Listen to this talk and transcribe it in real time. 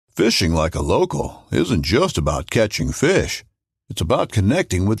Fishing like a local isn't just about catching fish. It's about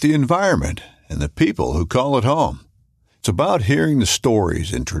connecting with the environment and the people who call it home. It's about hearing the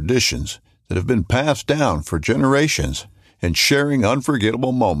stories and traditions that have been passed down for generations and sharing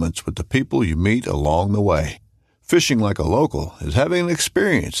unforgettable moments with the people you meet along the way. Fishing like a local is having an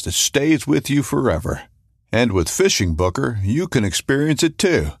experience that stays with you forever. And with Fishing Booker, you can experience it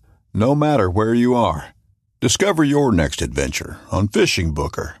too, no matter where you are. Discover your next adventure on Fishing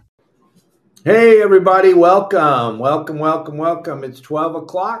Booker. Hey, everybody. Welcome. It's 12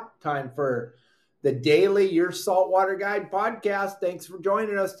 o'clock. Time for the daily Your Saltwater Guide podcast. Thanks for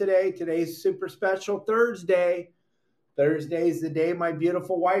joining us today. Today's super special Thursday. Thursday is the day my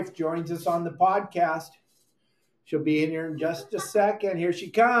beautiful wife joins us on the podcast. She'll be in here in just a second. Here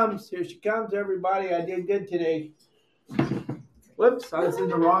she comes, everybody. I did good today. Whoops, I was in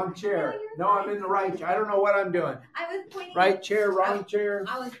the wrong chair. No, I'm in the right chair. I don't know what I'm doing. I was pointing. Right chair, wrong chair,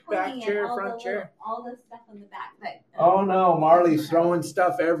 I was back chair, front chair. All the stuff on the back. But, oh, no, Marley's throwing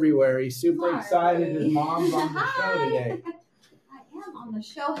stuff everywhere. He's super excited. His mom's on the show today. I am on the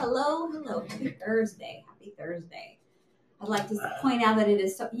show. Hello. Happy Thursday. I'd like to point out that it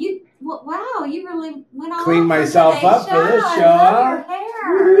is so. Wow, you really went all clean myself up for this show. Your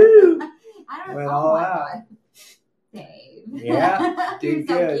hair. I don't know. Oh my God. Dave. Yeah, did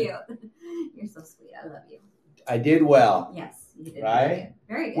You're good. So cute. You're so sweet. I love you. I did well. Yes, you did. Right?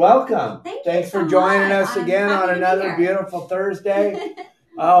 Very good. Welcome. Thanks for joining us again on another be beautiful Thursday.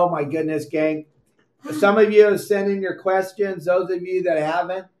 Oh my goodness, gang. Some of you have sent in your questions. Those of you that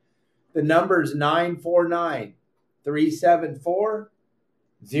haven't, the number is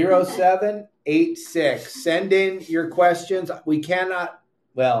 949-374-0786. Send in your questions. We cannot,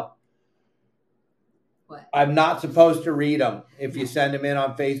 well, what? I'm not supposed to read them. If you send them in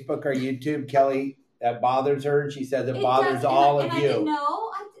on Facebook or YouTube, Kelly, that bothers her. She says it bothers all of you.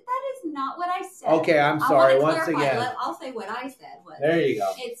 No, that is not what I said. Okay, I'm sorry. Once clarify. again. I'll say what I said. There you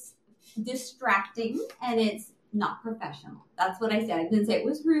go. It's distracting and it's not professional. That's what I said. I didn't say it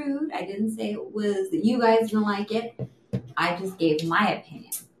was rude. I didn't say it was that you guys didn't like it. I just gave my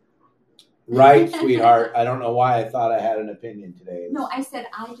opinion. Right, sweetheart. I don't know why I thought I had an opinion today. No, I said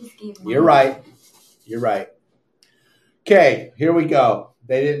I just gave my You're right. You're right. Okay, here we go.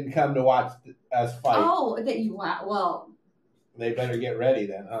 They didn't come to watch us fight. Oh, well. They better get ready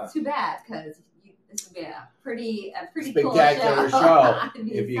then, huh? Too bad, because this would be a pretty spectacular cool show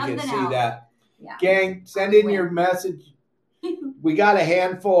if you can see that. Yeah. Gang, send in your message. We got a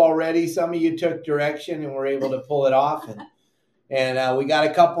handful already. Some of you took direction and were able to pull it off, and we got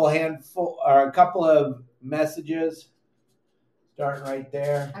a couple of messages starting right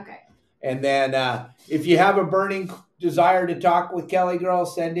there. Okay. And then if you have a burning desire to talk with Kelly Girl,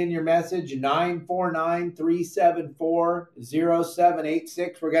 send in your message,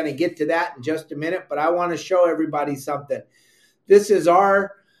 949-374-0786. We're going to get to that in just a minute, but I want to show everybody something. This is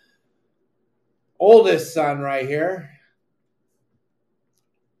our oldest son right here.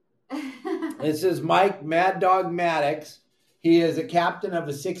 This is Mike Mad Dog Maddox. He is a captain of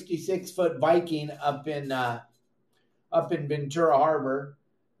a 66-foot Viking up in Ventura Harbor.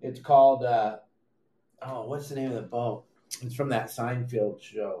 It's called, what's the name of the boat? It's from that Seinfeld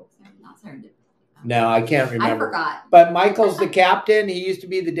show. Not Serendipity. No, I can't remember. I forgot. But Michael's the captain. He used to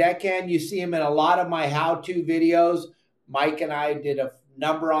be the deckhand. You see him in a lot of my how-to videos. Mike and I did a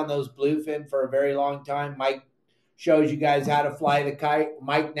number on those bluefin for a very long time. Mike shows you guys how to fly the kite.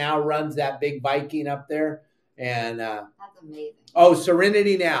 Mike now runs that big Viking up there. And that's amazing. Oh,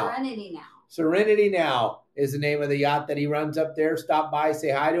 Serenity Now. Serenity Now is the name of the yacht that he runs up there. Stop by, say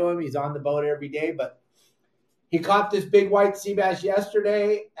hi to him. He's on the boat every day. But he caught this big white sea bass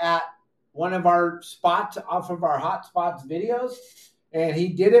yesterday at one of our spots off of our Hot Spots videos. And he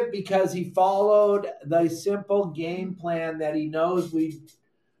did it because he followed the simple game plan that he knows we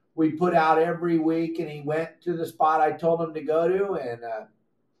put out every week. And he went to the spot I told him to go to. And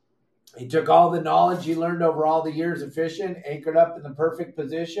he took all the knowledge he learned over all the years of fishing, anchored up in the perfect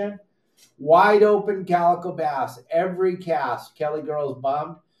position. Wide open calico bass. Every cast, Kelly Girl's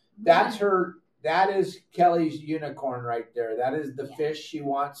bummed. That is Kelly's unicorn right there. That is the fish she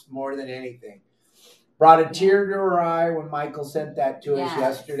wants more than anything. Brought a tear to her eye when Michael sent that to us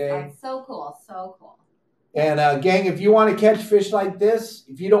yesterday. That's so cool. And gang, if you want to catch fish like this,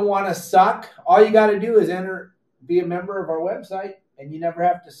 if you don't want to suck, all you got to do is be a member of our website, and you never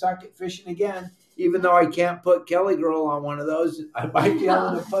have to suck at fishing again. Even though I can't put Kelly Girl on one of those, I might be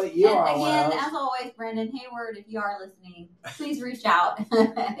able to put you on one of those. Again, as always, Brendan Hayward, if you are listening, please reach out.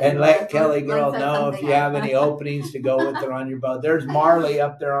 And let Kelly Girl know if you have any openings to go with her on your boat. There's Marley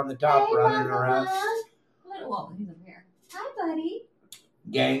up there on the top running around. Whoa, he's over here. Hi, buddy.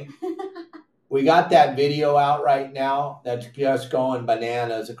 Gang, we got that video out right now that's just going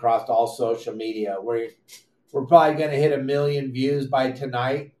bananas across all social media. We're probably going to hit 1 million views by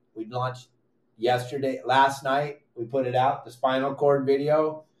tonight. We launched last night. We put it out, the spinal cord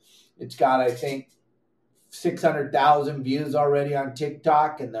video. It's got, I think, 600,000 views already on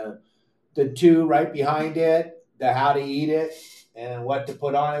TikTok, and the two right behind it, the how to eat it and what to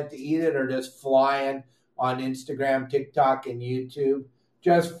put on it to eat it, are just flying on Instagram, TikTok, and YouTube.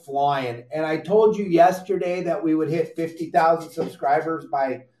 Just flying. And I told you yesterday that we would hit 50,000 subscribers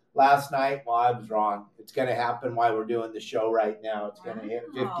by last night. Well, I was wrong. It's going to happen while we're doing the show right now. It's going to hit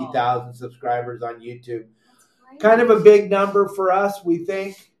 50,000 subscribers on YouTube. Kind of a big number for us, we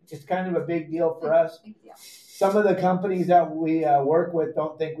think. It's kind of a big deal for us. Some of the companies that we work with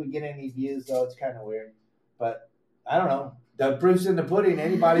don't think we get any views, though. It's kind of weird. But I don't know. The proof's in the pudding.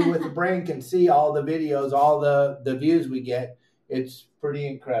 Anybody with a brain can see all the videos, all the views we get. It's pretty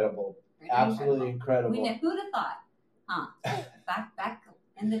incredible. Absolutely incredible. Who'd have thought? Huh? Back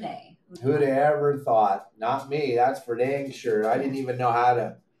in the day. Who'd have ever thought? Not me. That's for dang sure. I didn't even know how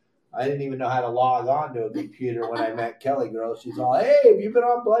to log on to a computer when I met Kelly Girl. She's all, "Hey, have you been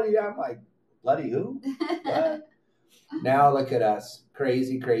on Bloody?" I'm like, "Bloody who?" What? Now look at us.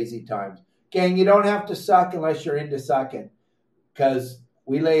 Crazy, crazy times. Gang, you don't have to suck unless you're into sucking, because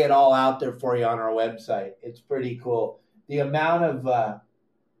we lay it all out there for you on our website. It's pretty cool. The amount of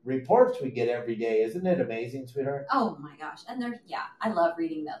reports we get every day, isn't it amazing, sweetheart? Oh my gosh. And I love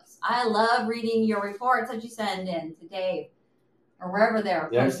reading those. I love reading your reports that you send in to Dave or wherever they're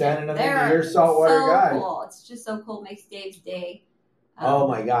posted. They're sending them into your saltwater guide. Cool. It's just so cool. It makes Dave's day. Oh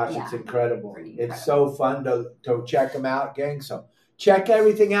my gosh, it's incredible. It's so fun to check them out, gang. So check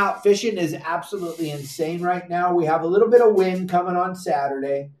everything out. Fishing is absolutely insane right now. We have a little bit of wind coming on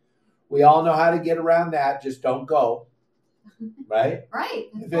Saturday. We all know how to get around that. Just don't go. Right? Right.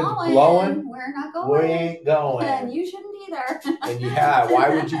 If it's blowing, we're not going. We ain't going. And you shouldn't either. And why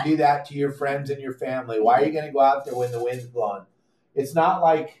would you do that to your friends and your family? Why are you going to go out there when the wind's blowing? It's not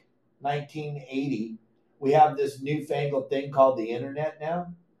like 1980. We have this newfangled thing called the internet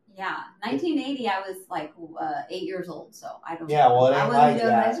now. Yeah, 1980. I was like 8 years old, so I don't. Yeah, well, it ain't like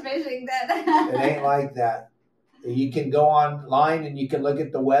that. I wasn't doing much fishing then. It ain't like that. You can go online and you can look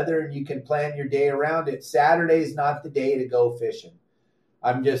at the weather and you can plan your day around it. Saturday's not the day to go fishing.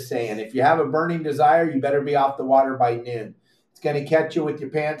 I'm just saying, if you have a burning desire, you better be off the water by noon. It's going to catch you with your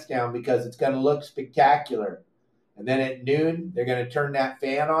pants down because it's going to look spectacular. And then at noon, they're going to turn that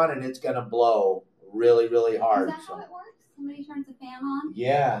fan on and it's going to blow really, really hard. Is that how it works? Somebody turns the fan on?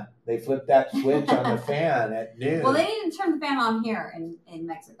 Yeah, they flip that switch on the fan at noon. Well, they didn't turn the fan on here in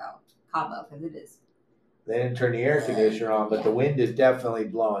Mexico, Cabo, because it is. They didn't turn the air conditioner on, but the wind is definitely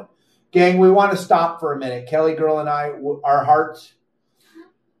blowing. Gang, we want to stop for a minute. Kelly Girl and I, our hearts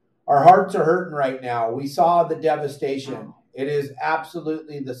are hurting right now. We saw the devastation. It is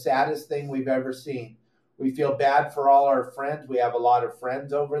absolutely the saddest thing we've ever seen. We feel bad for all our friends. We have a lot of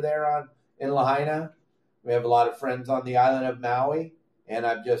friends over there in Lahaina. We have a lot of friends on the island of Maui. And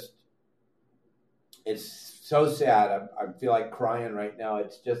it's so sad. I feel like crying right now.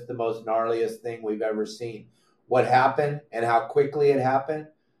 It's just the most gnarliest thing we've ever seen. What happened and how quickly it happened,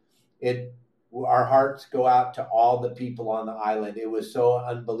 our hearts go out to all the people on the island. It was so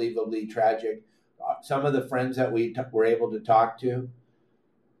unbelievably tragic. Some of the friends that we were able to talk to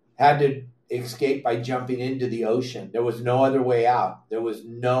had to escape by jumping into the ocean. There was no other way out. There was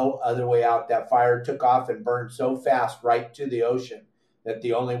no other way out. That fire took off and burned so fast right to the ocean that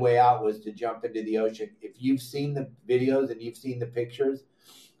the only way out was to jump into the ocean. If you've seen the videos and you've seen the pictures,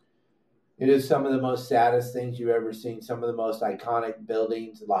 it is some of the most saddest things you've ever seen. Some of the most iconic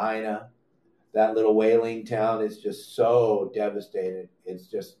buildings, Lahaina, that little whaling town is just so devastated. It's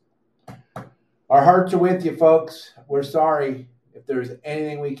just, our hearts are with you, folks. We're sorry. If there's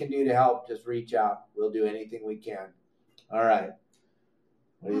anything we can do to help, just reach out. We'll do anything we can. All right.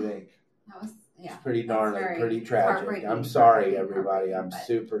 What do you think? It's pretty gnarly, pretty tragic. I'm sorry, everybody. I'm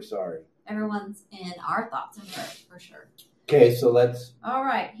super sorry. Everyone's in our thoughts and prayers for sure. Okay, so let's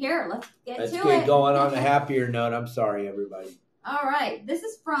get going on a happier note. I'm sorry, everybody. All right. This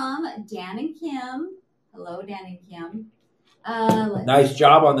is from Dan and Kim. Hello, Dan and Kim. Nice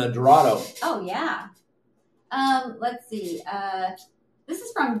job on the Dorado. Oh, yeah. Let's see. This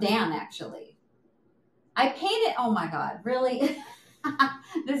is from Dan, actually. I painted. Oh, my God. Really?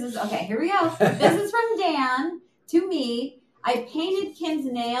 Okay, here we go. This is from Dan to me. I painted Kim's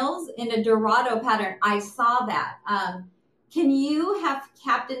nails in a Dorado pattern. I saw that. Can you have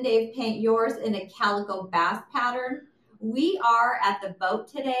Captain Dave paint yours in a calico bass pattern? We are at the boat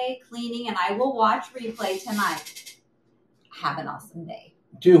today cleaning, and I will watch replay tonight. Have an awesome day.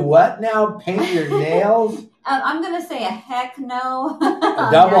 Do what now? Paint your nails? I'm going to say a heck no. A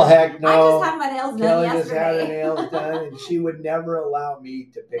double heck no. I just had my nails done Kelly yesterday. just had her nails done, and she would never allow me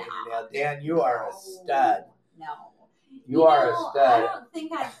to pick her nails. Dan, you are a stud. No. You are a stud.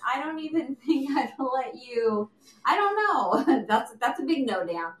 I don't even think I'd let you. I don't know. That's a big no,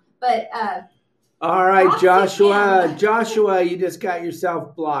 Dan. But all right, Joshua. Joshua, you just got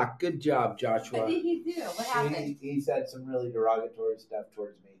yourself blocked. Good job, Joshua. What did he do? What happened? He said some really derogatory stuff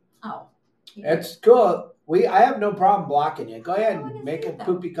towards me. Oh. It's cool. I have no problem blocking you. Go ahead and make a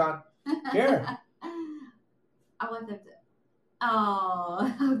poopy con. Here. I want them to.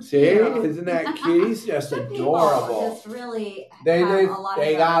 Oh, see, isn't that cute? He's just adorable. Just really they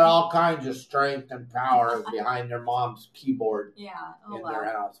got all kinds of strength and power behind their mom's keyboard. Yeah, in their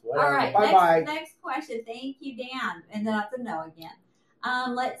house. Whatever. All right, bye. Next question. Thank you, Dan. And that's a no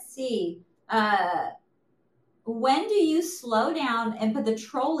again. Let's see. When do you slow down and put the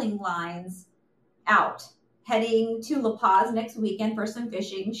trolling lines out? Heading to La Paz next weekend for some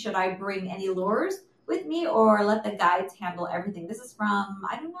fishing. Should I bring any lures with me or let the guides handle everything? This is from,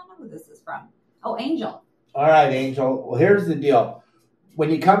 I do not know who this is from. Oh, Angel. All right, Angel. Well, here's the deal. When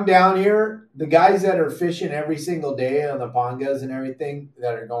you come down here, the guys that are fishing every single day on the pongas and everything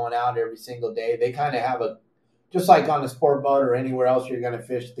that are going out every single day, they kind of have just like on a sport boat or anywhere else you're going to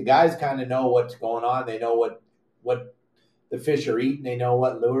fish, the guys kind of know what's going on. They know what the fish are eating. They know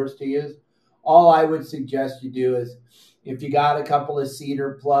what lures to use. All I would suggest you do is if you got a couple of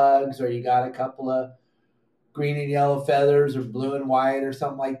cedar plugs or you got a couple of green and yellow feathers or blue and white or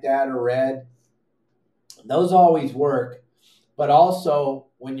something like that or red, those always work. But also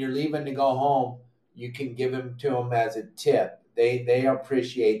when you're leaving to go home, you can give them to them as a tip. They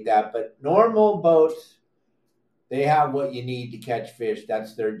appreciate that. But normal boats, they have what you need to catch fish.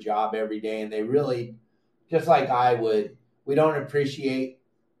 That's their job every day. And they really, just like I would, we don't appreciate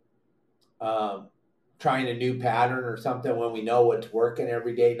trying a new pattern or something when we know what's working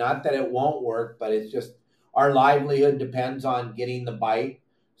every day. Not that it won't work, but it's just our livelihood depends on getting the bite.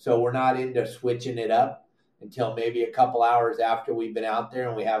 So we're not into switching it up until maybe a couple hours after we've been out there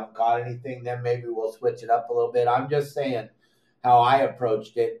and we haven't caught anything. Then maybe we'll switch it up a little bit. I'm just saying how I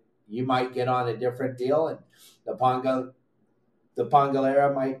approached it. You might get on a different deal, and the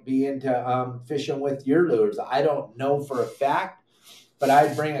Pangalera might be into fishing with your lures. I don't know for a fact, but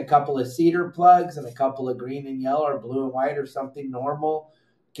I'd bring a couple of cedar plugs and a couple of green and yellow or blue and white or something normal.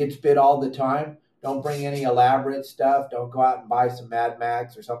 Gets bit all the time. Don't bring any elaborate stuff. Don't go out and buy some Mad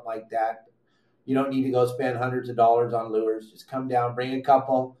Max or something like that. You don't need to go spend hundreds of dollars on lures. Just come down, bring a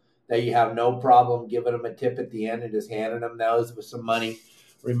couple that you have no problem giving them a tip at the end and just handing them those with some money.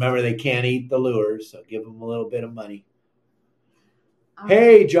 Remember, they can't eat the lures, so give them a little bit of money.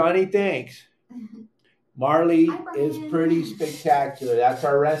 Hey, Johnny, thanks. Marley is pretty spectacular. That's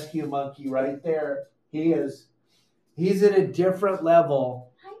our rescue monkey right there. He's at a different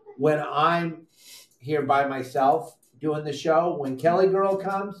level when I'm here by myself doing the show. When Kelly Girl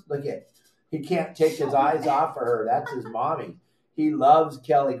comes, he can't take his eyes off of her. That's his mommy. He loves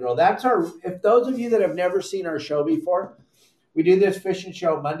Kelly Girl. If those of you that have never seen our show before, we do this fishing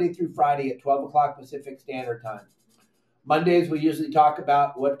show Monday through Friday at 12 o'clock Pacific Standard Time. Mondays, we usually talk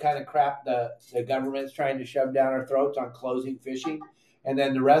about what kind of crap the government's trying to shove down our throats on closing fishing. And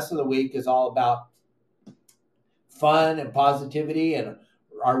then the rest of the week is all about fun and positivity and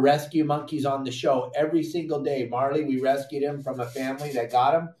our rescue monkeys on the show every single day. Marley, we rescued him from a family that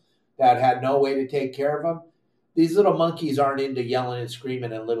got him, that had no way to take care of him. These little monkeys aren't into yelling and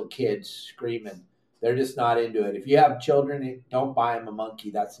screaming and little kids screaming. They're just not into it. If you have children, don't buy them a monkey.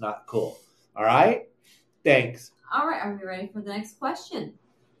 That's not cool. All right? Thanks. All right. Are we ready for the next question?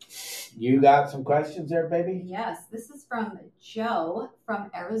 You got some questions there, baby? Yes. This is from Joe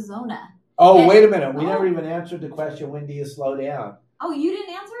from Arizona. Oh, wait a minute. We never even answered the question, when do you slow down? Oh, you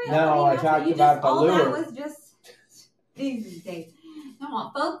didn't answer it? No, I talked about the lure. All that was just these days. Come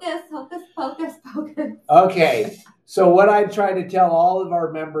on, focus, hocus pocus, focus. Okay, so what I try to tell all of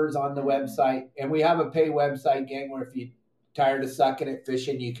our members on the website, and we have a pay website, gang, where if you're tired of sucking at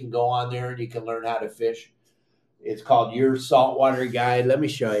fishing, you can go on there and you can learn how to fish. It's called Your Saltwater Guide. Let me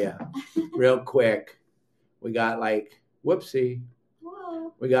show you real quick. We got whoopsie.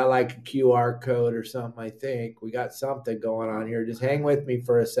 Whoa. We got a QR code or something, I think. We got something going on here. Just hang with me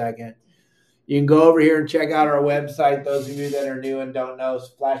for a second. You can go over here and check out our website. Those of you that are new and don't know,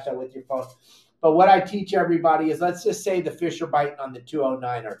 flash that with your phone. But what I teach everybody is, let's just say the fish are biting on the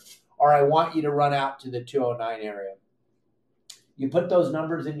 209, or I want you to run out to the 209 area. You put those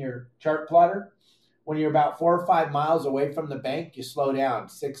numbers in your chart plotter. When you're about 4 or 5 miles away from the bank, you slow down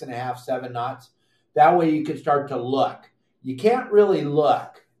 6.5, 7 knots. That way you can start to look. you can't really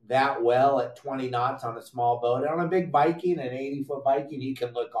look that well at 20 knots on a small boat. On a big Viking, an 80-foot Viking, you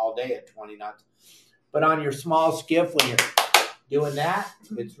can look all day at 20 knots. But on your small skiff, when you're doing that,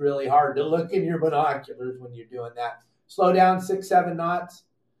 it's really hard to look in your binoculars when you're doing that. Slow down 6-7 knots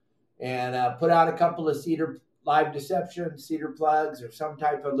and put out a couple of cedar live deception, cedar plugs or some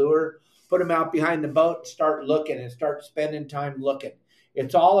type of lure. Put them out behind the boat and start looking and start spending time looking.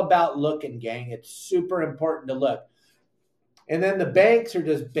 It's all about looking, gang. It's super important to look. And then the banks are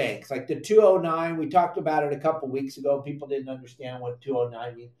just banks. Like the 209, we talked about it a couple weeks ago. People didn't understand what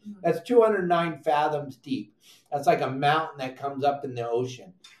 209 means. That's 209 fathoms deep. That's like a mountain that comes up in the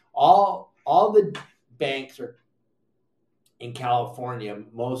ocean. All the banks are in California,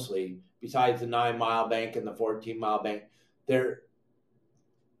 mostly, besides the 9-mile bank and the 14-mile bank. They're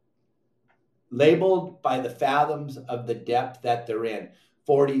labeled by the fathoms of the depth that they're in.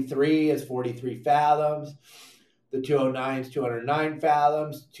 43 is 43 fathoms. The 209 is 209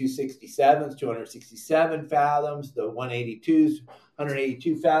 fathoms. 267 is 267 fathoms. The 182 is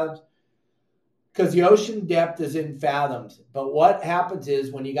 182 fathoms. Because the ocean depth is in fathoms. But what happens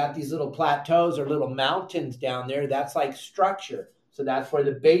is when you got these little plateaus or little mountains down there, that's like structure. So that's where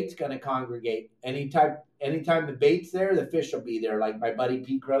the bait's going to congregate. Anytime the bait's there, the fish will be there. Like my buddy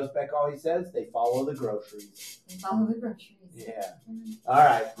Pete Grosbeck always says, they follow the groceries. They follow the groceries. Yeah. All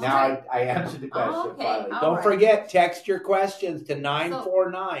right. Now I answered the question finally. Don't forget, text your questions to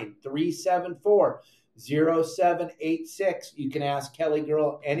 949-374-0786. You can ask Kelly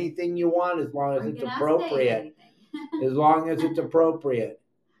Girl anything you want as long as it's appropriate. As long as it's appropriate.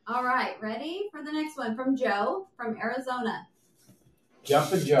 All right. Ready for the next one from Joe from Arizona.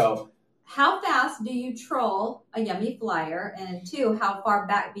 Jumpin' Joe. How fast do you troll a yummy flyer? And 2, how far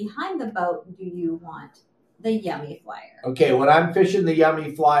back behind the boat do you want the yummy flyer? Okay, when I'm fishing the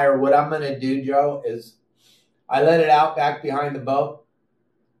yummy flyer, what I'm going to do, Joe, is I let it out back behind the boat.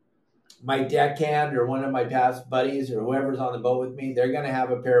 My deckhand or one of my past buddies or whoever's on the boat with me, they're going to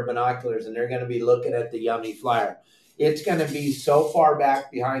have a pair of binoculars and they're going to be looking at the yummy flyer. It's going to be so far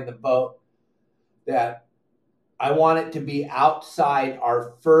back behind the boat that I want it to be outside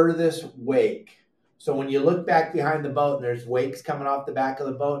our furthest wake. So when you look back behind the boat and there's wakes coming off the back of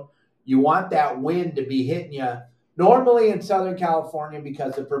the boat, you want that wind to be hitting you. Normally in Southern California,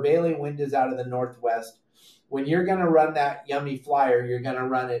 because the prevailing wind is out of the northwest, when you're going to run that yummy flyer, you're going to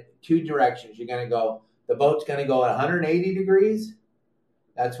run it 2 directions. You're going to go, the boat's going to go at 180 degrees.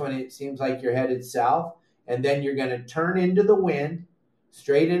 That's when it seems like you're headed south. And then you're going to turn into the wind,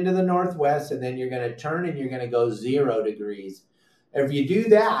 straight into the northwest, and then you're going to turn and you're going to go 0 degrees. If you do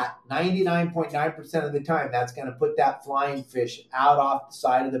that, 99.9% of the time, that's going to put that flying fish out off the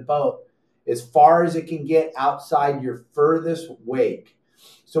side of the boat as far as it can get outside your furthest wake.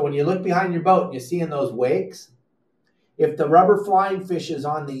 So when you look behind your boat and you're seeing those wakes, if the rubber flying fish is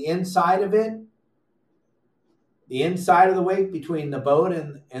on the inside of it, the inside of the wake between the boat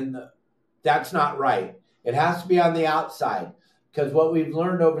and that's not right. It has to be on the outside. Because what we've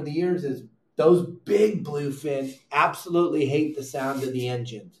learned over the years is those big bluefin absolutely hate the sound of the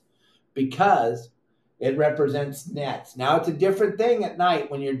engines because it represents nets. Now, it's a different thing at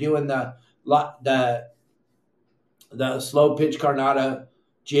night when you're doing the slow pitch carnata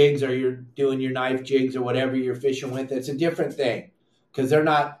jigs or you're doing your knife jigs or whatever you're fishing with. It's a different thing because they're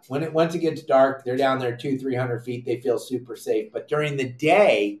not, once it gets dark, they're down there 200-300 feet. They feel super safe. But during the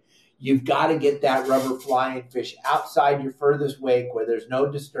day, you've got to get that rubber flying fish outside your furthest wake where there's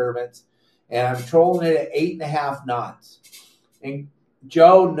no disturbance. And I'm trolling it at 8.5 knots. And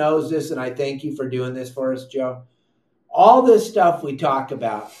Joe knows this, and I thank you for doing this for us, Joe. All this stuff we talk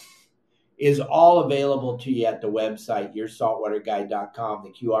about is all available to you at the website, yoursaltwaterguide.com.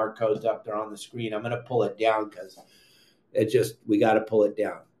 The QR code's up there on the screen. I'm going to pull it down because we got to pull it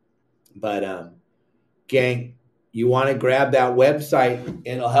down. But, gang, you want to grab that website, and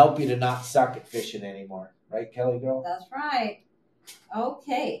it'll help you to not suck at fishing anymore. Right, Kelly girl? That's right.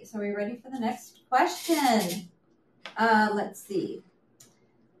 Okay, so are we ready for the next question? Let's see.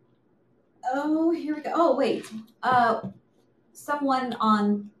 Oh, here we go. Oh, wait.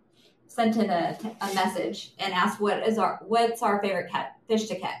 Someone sent in a message and asked what's our favorite fish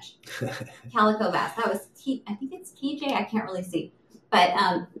to catch? Calico bass. That was I think it's TJ. I can't really see, but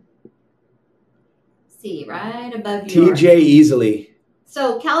see right above you. TJ easily.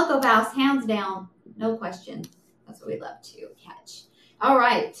 So calico bass, hands down, no question. That's what we love to catch. All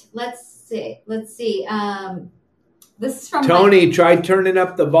right, let's see. This is from Tony. Try turning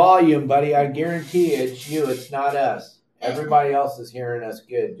up the volume, buddy. I guarantee it's you. It's not us. Everybody else is hearing us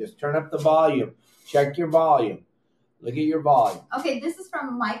good. Just turn up the volume. Check your volume. Look at your volume. Okay, this is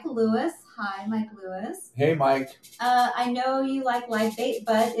from Mike Lewis. Hi, Mike Lewis. Hey, Mike. I know you like live bait,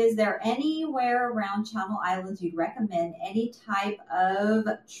 but is there anywhere around Channel Islands you'd recommend any type of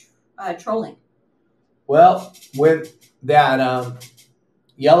trolling? Well, with that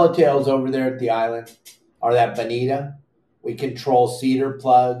yellowtails over there at the island, or that bonita, we control cedar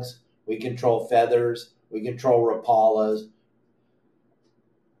plugs, we control feathers, we control rapalas.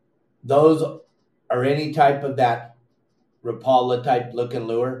 Those are any type of that rapala type looking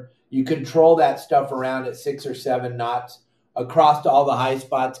lure. You control that stuff around at 6 or 7 knots across to all the high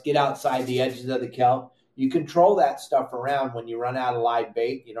spots, get outside the edges of the kelp. You control that stuff around when you run out of live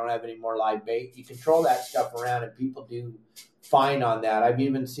bait. You don't have any more live bait. You control that stuff around, and people do fine on that. I've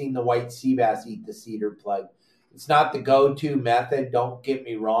even seen the white sea bass eat the cedar plug. It's not the go-to method. Don't get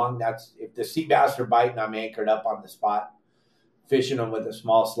me wrong. That's if the sea bass are biting, I'm anchored up on the spot, fishing them with a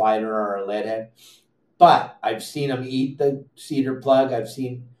small slider or a lead head. But I've seen them eat the cedar plug. I've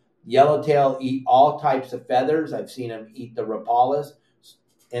seen yellowtail eat all types of feathers. I've seen them eat the rapalas.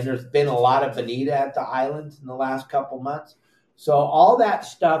 And there's been a lot of bonita at the islands in the last couple months. So all that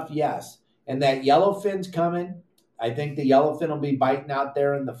stuff, yes. And that yellowfin's coming. I think the yellowfin will be biting out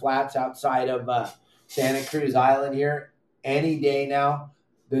there in the flats outside of Santa Cruz Island here any day now.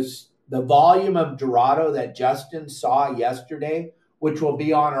 The volume of Dorado that Justin saw yesterday, which will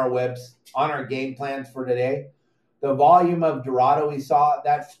be on our game plans for today. The volume of Dorado we saw,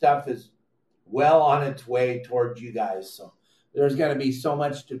 that stuff is well on its way towards you guys. So there's going to be so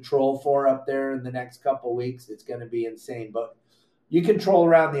much to troll for up there in the next couple of weeks. It's going to be insane. But you can troll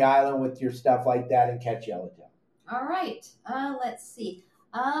around the island with your stuff like that and catch yellowtail. All right. Let's see.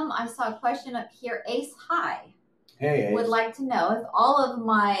 I saw a question up here. Ace High. Hey, Ace. Would like to know if all of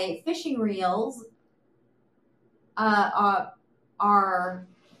my fishing reels are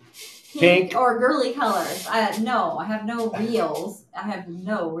pink or girly colors. No, I have no reels. I have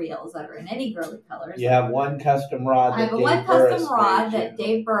no reels that are in any girly colors. You have one custom rod. I have one custom rod that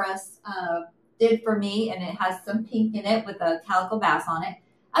Dave Burris did for me, and it has some pink in it with a calico bass on it.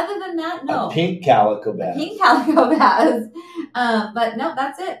 Other than that, no. A pink calico bass. Pink calico bass. But no,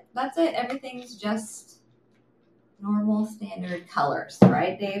 that's it. That's it. Everything's just normal standard colors,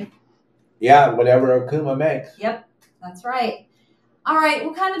 right, Dave? Yeah, whatever Okuma makes. Yep, that's right. All right,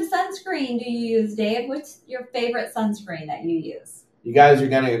 what kind of sunscreen do you use, Dave? What's your favorite sunscreen that you use? You guys are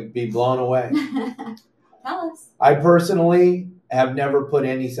going to be blown away. Tell us. I personally have never put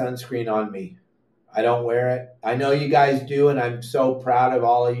any sunscreen on me. I don't wear it. I know you guys do, and I'm so proud of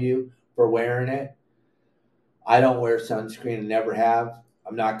all of you for wearing it. I don't wear sunscreen and never have.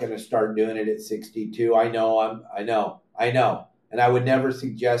 I'm not going to start doing it at 62. I know. And I would never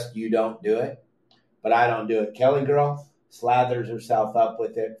suggest you don't do it, but I don't do it. Kelly girl slathers herself up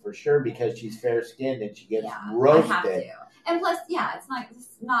with it for sure because she's fair-skinned and she gets roasted. I have to. And plus,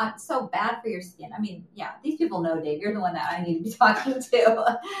 it's not so bad for your skin. I mean, these people know, Dave. You're the one that I need to be talking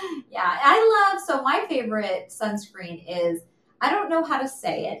to. So my favorite sunscreen is, I don't know how to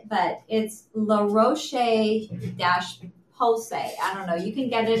say it, but it's La Roche-Posay. I don't know. You can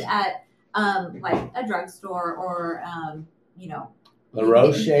get it at like a drugstore or, La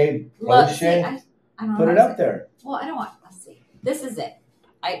Roche-Posay? I don't know. Put it up there. Well, I don't want, let's see. This is it.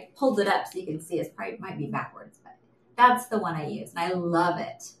 I pulled it up so you can see. It probably might be backwards, but that's the one I use. And I love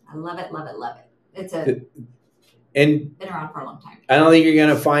it. I love it, love it, love it. It's been around for a long time. I don't think you're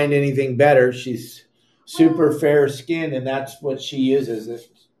going to find anything better. She's super fair skinned, and that's what she uses.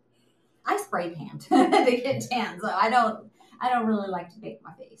 I spray tan to get tan, so I don't really like to bake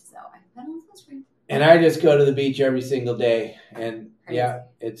my face, so I put on sunscreen. And I just go to the beach every single day, and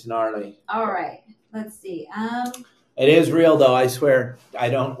it's gnarly. All right, let's see. It is real though. I swear, I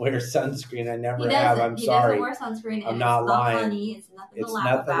don't wear sunscreen. I never have. I'm sorry. He doesn't wear sunscreen. I'm not lying. Funny. It's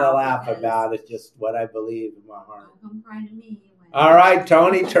nothing to laugh about. It's just what I believe in my heart. Come crying to me. All right,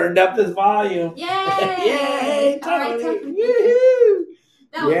 Tony turned up his volume. Yay! Yay, Tony! All right, Tony. Woohoo!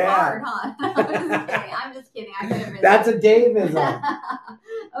 That was hard, huh? I'm just kidding. I could have been. That's a Davism.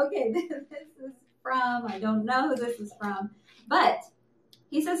 Okay, this is from, I don't know who this is from, but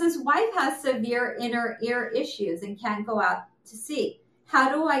he says his wife has severe inner ear issues and can't go out to sea. How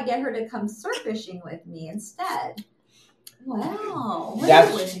do I get her to come surf fishing with me instead? Wow.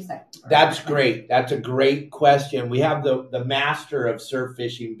 That's great. That's a great question. We have the master of surf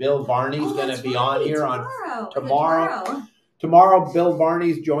fishing, Bill Varney's going to be on here tomorrow. Tomorrow, Bill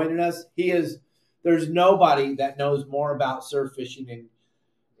Varney's joining us. There's nobody that knows more about surf fishing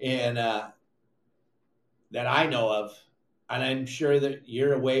that I know of. And I'm sure that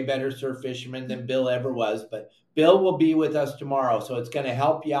you're a way better surf fisherman than Bill ever was. But Bill will be with us tomorrow, so it's going to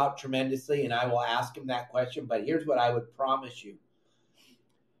help you out tremendously, and I will ask him that question. But here's what I would promise you.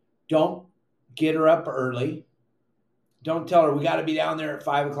 Don't get her up early. Don't tell her we got to be down there at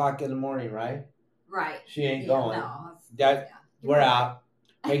 5 o'clock in the morning, right? Right. She ain't going. No. We're out.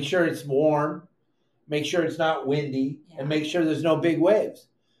 Make sure it's warm. Make sure it's not windy. And make sure there's no big waves.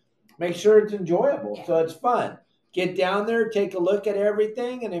 Make sure it's enjoyable. So it's fun. Get down there, take a look at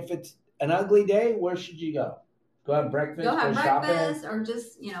everything. And if it's an ugly day, where should you go? Go have breakfast. Go have breakfast, shopping. or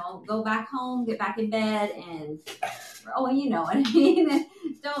just go back home, get back in bed, and you know what I mean.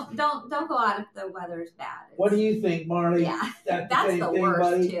 Don't go out if the weather's bad. What do you think, Marley? Yeah, that's the worst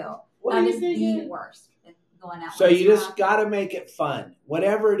buddy? too. What is the worst. Going out. So you just got to make it fun,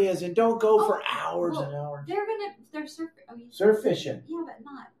 whatever it is, and don't go for hours and hours. They're surf fishing. Yeah, but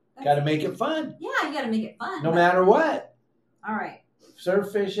not. Got to make it fun. Yeah, you got to make it fun. No matter what. All right.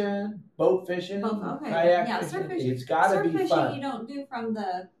 Surf fishing, boat fishing, kayak fishing. Surf fishing. It's got to be fun. Surf fishing you don't do from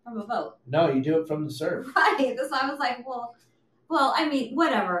a boat. No, you do it from the surf. Right. So I was like, well, I mean,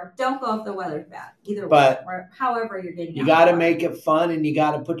 whatever. Don't go if the weather's bad. Either way, or however you're getting. You got to make it fun, and you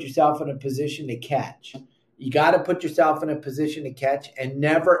got to put yourself in a position to catch. You got to put yourself in a position to catch, and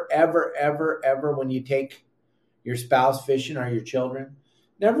never, ever, ever, ever, when you take your spouse fishing or your children,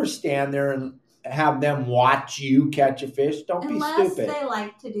 never stand there and have them watch you catch a fish. Don't be stupid. Unless they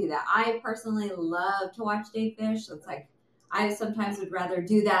like to do that. I personally love to watch Dave fish. So it's like I sometimes would rather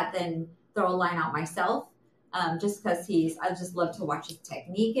do that than throw a line out myself. Just because I just love to watch his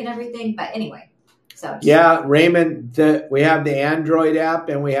technique and everything. But anyway, so yeah, Raymond, we have the Android app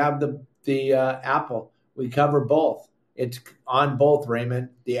and we have the Apple. We cover both. It's on both, Raymond.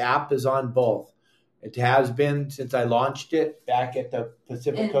 The app is on both. It has been since I launched it back at the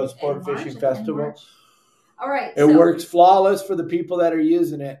Pacific Coast Sport Fishing Festival. All right. It works flawless for the people that are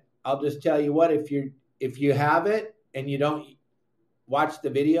using it. I'll just tell you what, if you have it and you don't watch the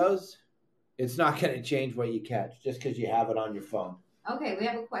videos, it's not going to change what you catch just because you have it on your phone. Okay, we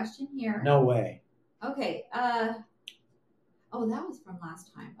have a question here. No way. Okay. That was from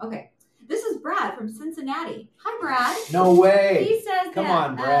last time. Okay. This is Brad from Cincinnati. Hi, Brad. No way. He says Come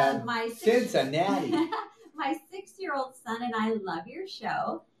on, Brad. Cincinnati. My 6-year-old son and I love your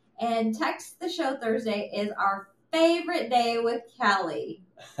show. And Text the Show Thursday is our favorite day with Kelly.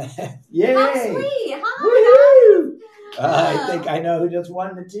 Yay. How sweet. Hi, I think I know who just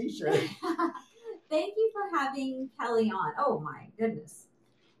won the t-shirt. Thank you for having Kelly on. Oh, my goodness.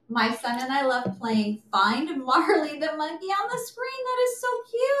 My son and I love playing Find Marley the monkey on the screen. That is so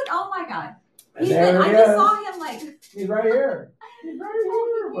cute. Oh, my God. I just saw him He's right here. He's right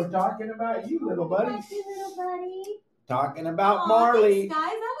here. We're talking about you, little buddy. Little buddy. Talking about Marley. Thanks,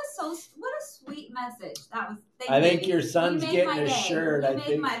 guys. That was what a sweet message. I think your son's getting a shirt. I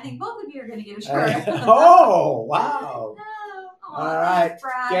think both of you are going to get a shirt. Oh, wow. All right.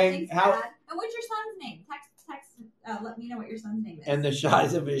 Brad. Gang, Thanks, Brad. And what's your son's name? Text. Let me know what your son's name is. And the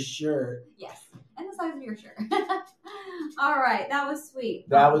size of his shirt. Yes. And the size of your shirt. All right. That was sweet.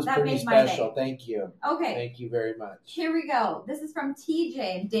 That was pretty special. Thank you. Okay. Thank you very much. Here we go. This is from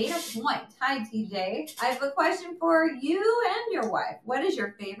TJ in Dana Point. Hi, TJ. I have a question for you and your wife. What is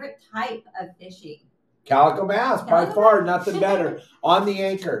your favorite type of fishing? Calico bass, by far, nothing better. On the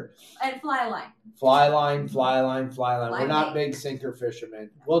anchor. And fly line. Fly line. We're not big sinker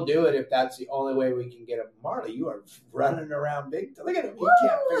fishermen. We'll do it if that's the only way we can get them. Marley, you are running around big. Look at him. You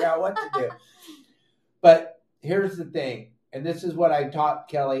can't figure out what to do. But here's the thing, and this is what I taught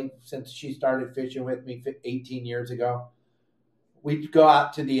Kelly since she started fishing with me 18 years ago. We'd go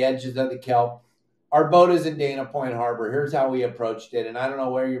out to the edges of the kelp. Our boat is in Dana Point Harbor. Here's how we approached it, and I don't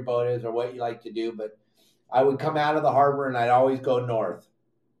know where your boat is or what you like to do, but I would come out of the harbor and I'd always go north.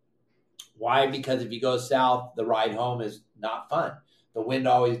 Why? Because if you go south, the ride home is not fun. The wind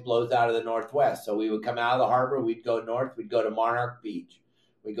always blows out of the northwest. So we would come out of the harbor, we'd go north, we'd go to Monarch Beach.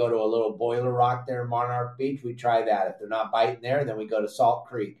 We go to a little boiler rock there in Monarch Beach. We try that. If they're not biting there, then we go to Salt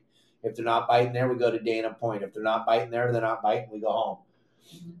Creek. If they're not biting there, we go to Dana Point. If they're not biting there, they're not biting, we go home.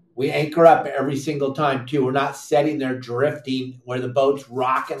 We anchor up every single time, too. We're not sitting there drifting where the boat's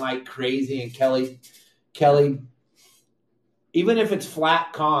rocking like crazy. And Kelly, even if it's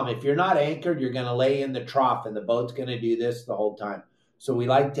flat calm, if you're not anchored, you're going to lay in the trough and the boat's going to do this the whole time. So we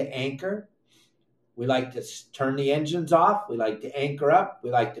like to anchor. We like to turn the engines off. We like to anchor up.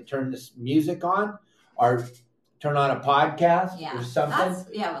 We like to turn this music on or turn on a podcast or something.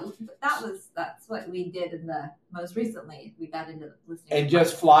 That's what we did in the most recently. We got into listening. And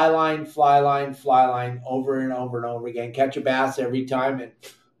just fly line over and over and over again. Catch a bass every time. And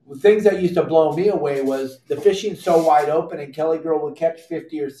things that used to blow me away was the fishing's so wide open and Kelly girl would catch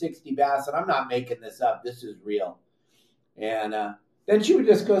 50 or 60 bass. And I'm not making this up. This is real. And then she would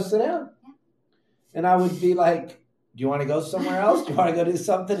just go sit down. And I would be like, Do you want to go somewhere else? Do you want to go do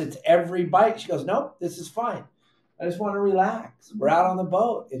something? It's every bite. She goes, nope, this is fine. I just want to relax. We're out on the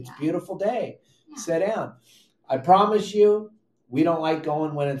boat. It's a beautiful day. Yeah. Sit down. I promise you, we don't like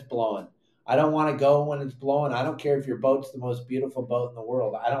going when it's blowing. I don't want to go when it's blowing. I don't care if your boat's the most beautiful boat in the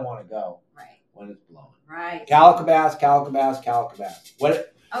world. I don't want to go when it's blowing. Right. Calico bass, calico bass, calico bass.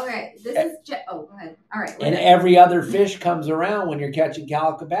 What? Okay, this is go ahead. All right. And every other fish comes around when you're catching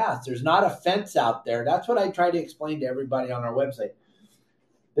calico bass. There's not a fence out there. That's what I try to explain to everybody on our website.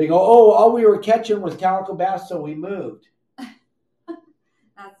 They go, oh, all we were catching was calico bass, so we moved. That's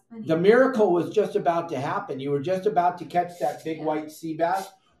funny. The miracle was just about to happen. You were just about to catch that big white sea bass.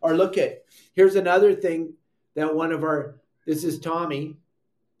 Or look at, here's another thing that this is Tommy.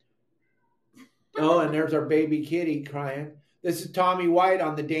 Oh, and there's our baby kitty crying. This is Tommy White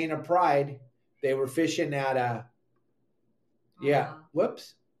on the Dana Pride. They were fishing at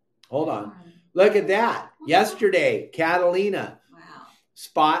whoops. Hold on. Look at that. Yesterday, Catalina. Wow.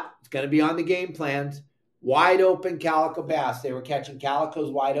 Spot. It's going to be on the game plans. Wide open calico bass. They were catching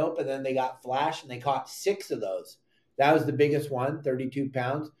calicos wide open. Then they got flash and they caught 6 of those. That was the biggest one, 32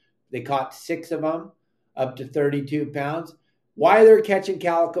 pounds. They caught 6 of them up to 32 pounds. Why they're catching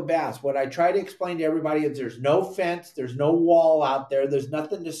calico bass? What I try to explain to everybody is there's no fence, there's no wall out there, there's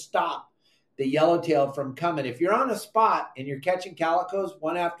nothing to stop the yellowtail from coming. If you're on a spot and you're catching calicos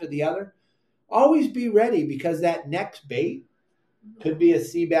one after the other, always be ready because that next bait could be a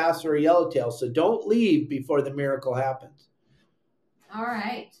sea bass or a yellowtail. So don't leave before the miracle happens. All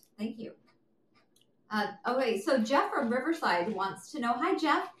right. Thank you. Okay, so Jeff from Riverside wants to know, hi,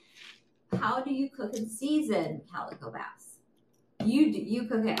 Jeff, how do you cook and season calico bass? You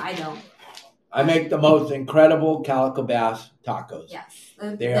cook it. I don't. I make the most incredible calico bass tacos. Yes,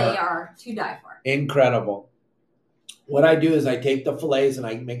 they are to die for. Incredible. What I do is I take the fillets and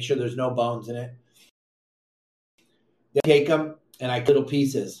I make sure there's no bones in it. Then I take them and I cut little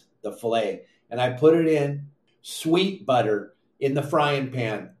pieces, the fillet, and I put it in sweet butter in the frying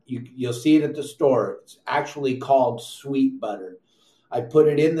pan. You'll see it at the store. It's actually called sweet butter. I put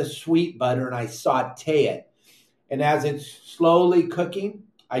it in the sweet butter and I saute it. And as it's slowly cooking,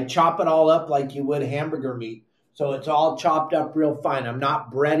 I chop it all up like you would hamburger meat. So it's all chopped up real fine. I'm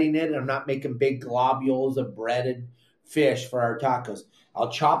not breading it. I'm not making big globules of breaded fish for our tacos.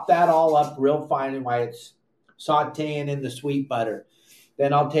 I'll chop that all up real fine while it's sauteing in the sweet butter.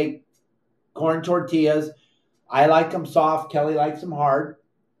 Then I'll take corn tortillas. I like them soft. Kelly likes them hard.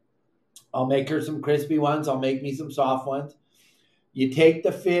 I'll make her some crispy ones. I'll make me some soft ones. You take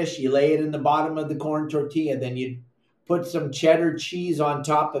the fish, you lay it in the bottom of the corn tortilla, then you put some cheddar cheese on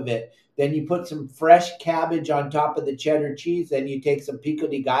top of it. Then you put some fresh cabbage on top of the cheddar cheese. Then you take some pico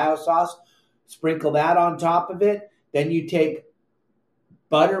de gallo sauce, sprinkle that on top of it. Then you take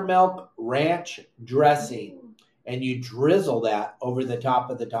buttermilk ranch dressing and you drizzle that over the top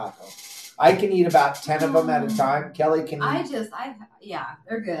of the taco. I can eat about 10 of them at a time. Kelly can eat.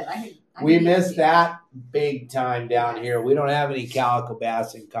 They're good. We miss that big time down here. We don't have any calico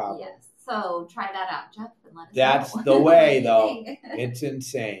bass in Cabo. Yes. So try that out, Jeff, and let us That's know. the way, though. It's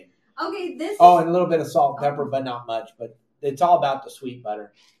insane. Okay, and a little bit of salt and pepper, but not much. But it's all about the sweet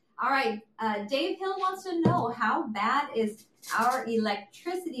butter. All right. Dave Hill wants to know, how bad is our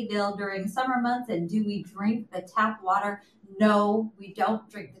electricity bill during summer months, and do we drink the tap water? No, we don't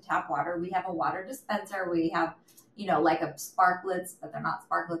drink the tap water. We have a water dispenser. We have, like a sparklets, but they're not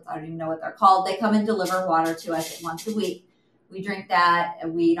sparklets. I don't even know what they're called. They come and deliver water to us once a week. We drink that.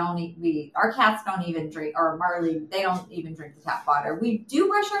 Our cats don't even drink, or Marley, they don't even drink the tap water. We do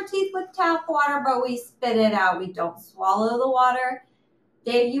brush our teeth with tap water, but we spit it out. We don't swallow the water.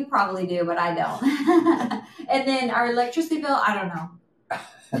 Dave, you probably do, but I don't. And then our electricity bill, I don't know.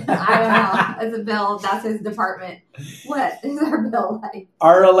 It's a bill. That's his department. What is our bill like?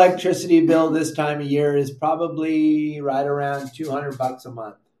 Our electricity bill this time of year is probably right around $200 a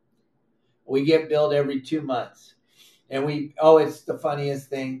month. We get billed every 2 months. And it's the funniest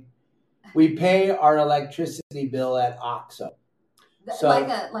thing. We pay our electricity bill at OXXO. So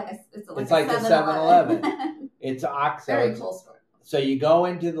it's like a 7-Eleven. It's OXXO. Very cool store. So you go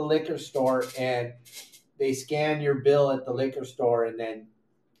into the liquor store and they scan your bill at the liquor store, and then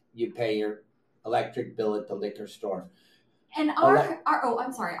you pay your electric bill at the liquor store. And our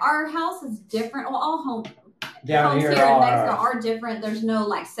house is different. Well, all homes down here in Mexico are different. There's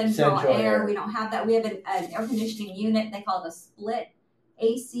no central air. We don't have that. We have an air conditioning unit. They call it a split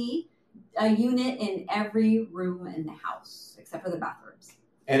AC unit in every room in the house except for the bathrooms.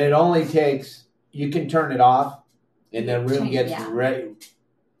 And it only takes, you can turn it off and the room gets ready.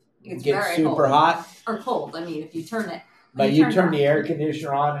 It gets super hot. Or cold. I mean, if you turn it. But you turn the air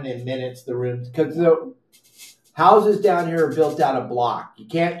conditioner on and in minutes the room, because houses down here are built out of block. You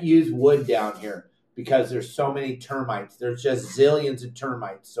can't use wood down here because there's so many termites. There's just zillions of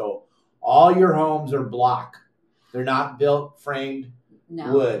termites. So all your homes are block. They're not built framed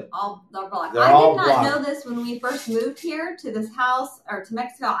wood. They're block. They're I all did not block. know this when we first moved here to this house or to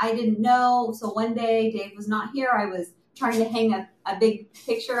Mexico. I didn't know. So one day Dave was not here. I was trying to hang a big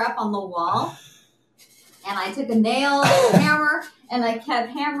picture up on the wall. And I took a nail and a hammer and I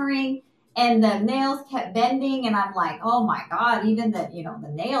kept hammering and the nails kept bending. And I'm like, oh my God, even the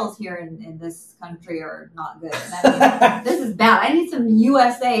nails here in this country are not good. I mean, this is bad. I need some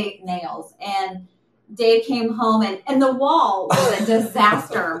USA nails. And Dave came home and the wall was a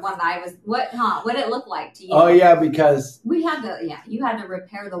disaster when I was, what did it look like to you? Oh yeah, because you had to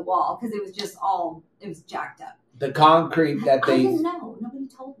repair the wall because it was just it was jacked up. The concrete that I didn't know. Nobody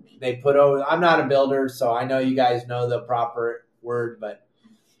told me. They put over, I'm not a builder, so I know you guys know the proper word, but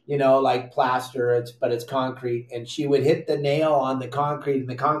like plaster, but it's concrete. And she would hit the nail on the concrete and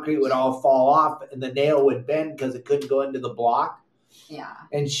the concrete would all fall off and the nail would bend because it couldn't go into the block. Yeah.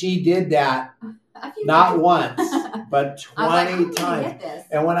 And she did that not once, but 20 times.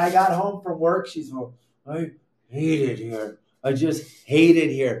 And when I got home from work, she's like, I hate it here. I just hate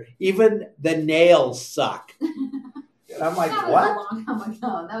it here. Even the nails suck. And I'm like, what?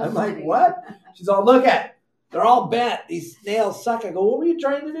 I'm like, what? She's all, look at it. They're all bent. These nails suck. I go, what were you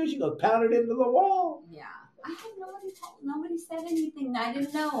trying to do? She goes, pound it into the wall. Yeah. Nobody said anything. I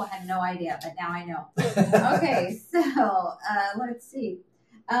didn't know. I had no idea, but now I know. Okay, so let's see.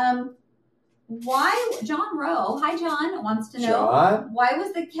 Why John Rowe, hi John, wants to know why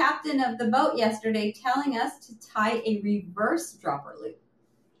was the captain of the boat yesterday telling us to tie a reverse dropper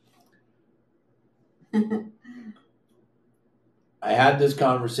loop? I had this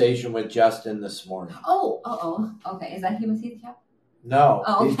conversation with Justin this morning. Okay. Was he the captain? No,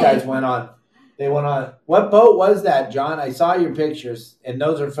 okay. These guys went on. What boat was that, John? I saw your pictures, and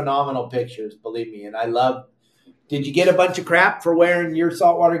those are phenomenal pictures, believe me. And I love. Did you get a bunch of crap for wearing your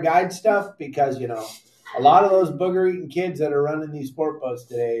saltwater guide stuff? Because, a lot of those booger-eating kids that are running these sport boats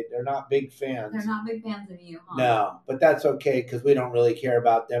today, they're not big fans. They're not big fans of you, huh? No, but that's okay because we don't really care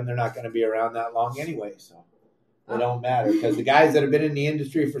about them. They're not going to be around that long anyway, so it don't matter. Because the guys that have been in the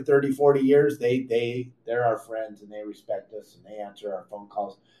industry for 30, 40 years, they're our friends and they respect us and they answer our phone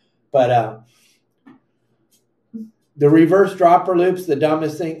calls. But the reverse dropper loop's the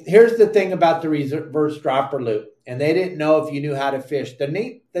dumbest thing. Here's the thing about the reverse dropper loop. And they didn't know if you knew how to fish. The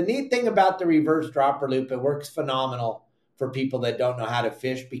neat thing about the reverse dropper loop, it works phenomenal for people that don't know how to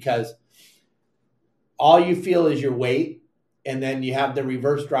fish because all you feel is your weight, and then you have the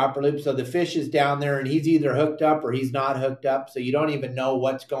reverse dropper loop. So the fish is down there, and he's either hooked up or he's not hooked up. So you don't even know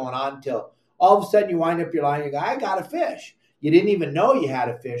what's going on until all of a sudden you wind up your line and you go, I got a fish. You didn't even know you had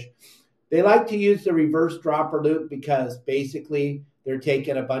a fish. They like to use the reverse dropper loop because basically they're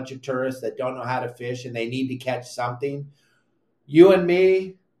taking a bunch of tourists that don't know how to fish and they need to catch something. You and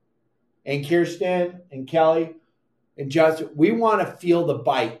me and Kirsten and Kelly and Justin, we want to feel the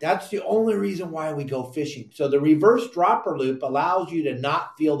bite. That's the only reason why we go fishing. So the reverse dropper loop allows you to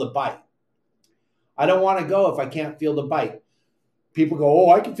not feel the bite. I don't want to go if I can't feel the bite. People go,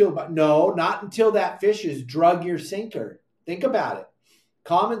 I can feel the bite. No, not until that fish has drug your sinker. Think about it.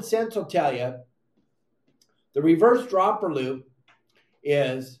 Common sense will tell you the reverse dropper loop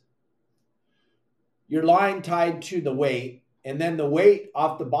is your line tied to the weight, and then the weight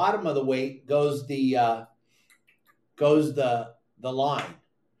off the bottom of the weight goes the line.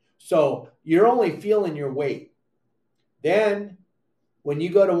 So you're only feeling your weight. Then when you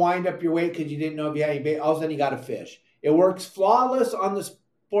go to wind up your weight because you didn't know if you had any bait, all of a sudden you got a fish. It works flawless on the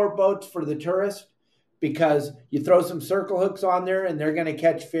sport boats for the tourist because you throw some circle hooks on there and they're going to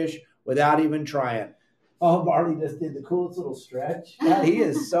catch fish without even trying. Oh, Marty just did the coolest little stretch. Yeah, he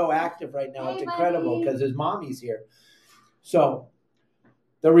is so active right now. It's incredible because his mommy's here. So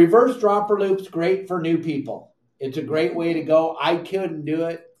the reverse dropper loop's great for new people. It's a great way to go. I couldn't do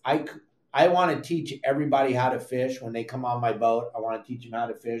it. I want to teach everybody how to fish when they come on my boat. I want to teach them how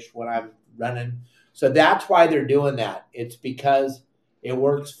to fish when I'm running. So that's why they're doing that. It's because it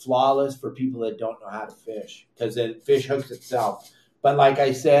works flawless for people that don't know how to fish because the fish hooks itself. But like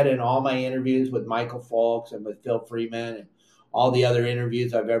I said in all my interviews with Michael Folks and with Phil Freeman and all the other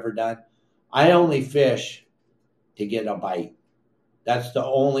interviews I've ever done, I only fish to get a bite. That's the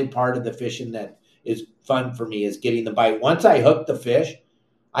only part of the fishing that is fun for me is getting the bite. Once I hook the fish,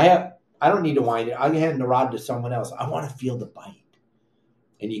 I don't need to wind it. I can hand the rod to someone else. I want to feel the bite.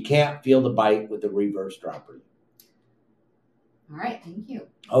 And you can't feel the bite with the reverse dropper. All right, thank you.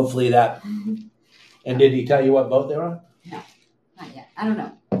 Hopefully that. And did he tell you what boat they were on? No. Not yet. I don't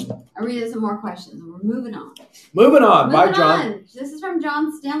know. I'll read some more questions. We're moving on. Moving on. Bye, John. This is from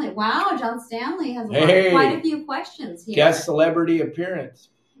John Stanley. Wow, John Stanley has quite a few questions here. Guest celebrity appearance.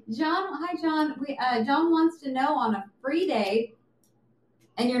 John, hi, John. John wants to know, on a free day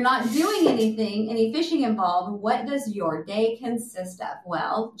and you're not doing any fishing involved, what does your day consist of?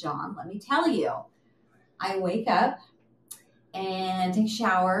 Well, John, let me tell you. I wake up and take a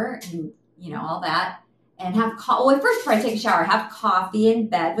shower and, all that. And have first before I take a shower, have coffee in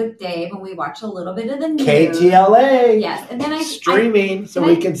bed with Dave, and we watch a little bit of the news. KTLA. Yes, and then streaming so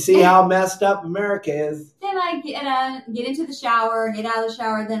we can see how messed up America is. Then I get into the shower, get out of the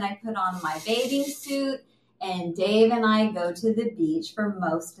shower. Then I put on my bathing suit, and Dave and I go to the beach for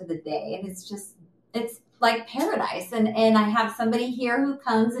most of the day, and it's like paradise. And I have somebody here who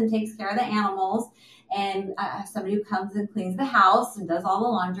comes and takes care of the animals, and I have somebody who comes and cleans the house and does all the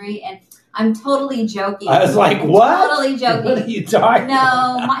laundry. And I'm totally joking. I was like, what? Totally joking. What are you talking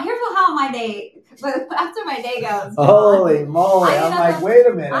about? Here's how my day, after my day goes. Holy moly. I'm like, wait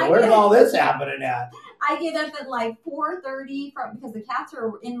a minute. Where's all this happening at? I get up at like 4:30 because the cats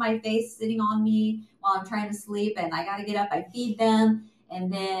are in my face sitting on me while I'm trying to sleep, and I got to get up. I feed them,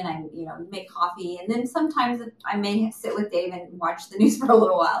 and then I make coffee, and then sometimes I may sit with Dave and watch the news for a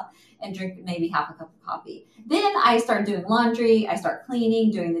little while and drink maybe half a cup of coffee. Then I start doing laundry, I start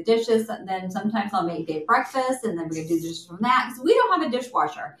cleaning, doing the dishes, and then sometimes I'll make Dave breakfast, and then we're going to do the dishes from that, because we don't have a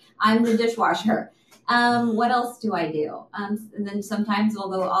dishwasher. I'm the dishwasher. What else do I do? And then sometimes I'll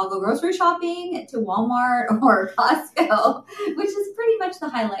go grocery shopping to Walmart or Costco, which is pretty much the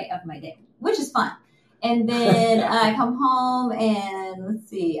highlight of my day, which is fun. And then I come home and let's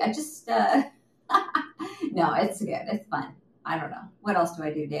see, I just, no, it's good. It's fun. I don't know. What else do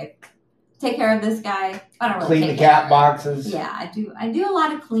I do, Dave? Take care of this guy. I don't really clean the cat boxes. Yeah, I do. I do a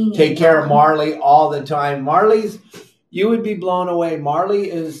lot of cleaning. Take care of Marley all the time. You would be blown away.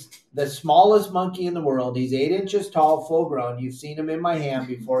 Marley is the smallest monkey in the world. He's 8 inches tall, full grown. You've seen him in my hand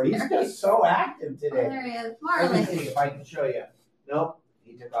before. He's just so active today. Oh, there he is. Marley. Let me see if I can show you. Nope,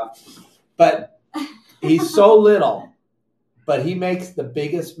 he took off. But he's so little, but he makes the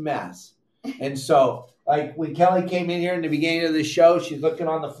biggest mess. And so, like when Kelly came in here in the beginning of the show, she's looking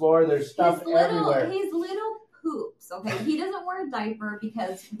on the floor. There's stuff everywhere. He's little poops, okay? He doesn't wear a diaper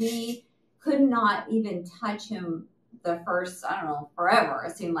because we could not even touch him the first, I don't know, forever.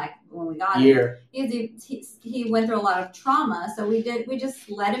 It seemed like when we got him. He went through a lot of trauma, so we just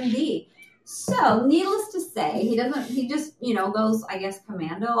let him be. So, needless to say, he just goes, I guess,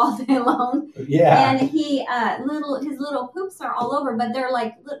 commando all day long. Yeah. And his little poops are all over, but they're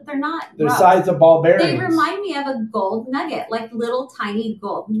not They're rough. size of ball bearings. They remind me of a gold nugget, like little tiny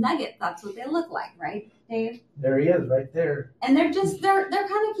gold nuggets. That's what they look like, right, Dave? There he is, right there. And they're kind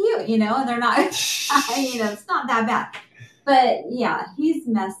of cute, and they're not, it's not that bad. But yeah, he's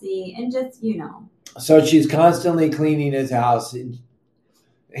messy and just, So she's constantly cleaning his house.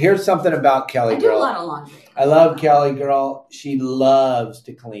 Here's something about Kelly Girl. I do a lot of laundry. I love Kelly Girl. She loves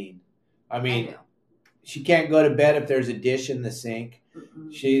to clean. I mean, she can't go to bed if there's a dish in the sink.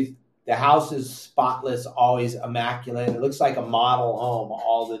 Mm-mm. The house is spotless, always immaculate. It looks like a model home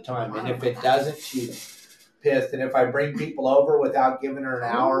all the time. And if it doesn't, she's pissed. And if I bring people over without giving her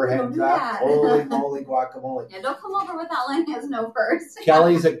an hour heads up, holy moly guacamole. Yeah, don't come over without letting us know first.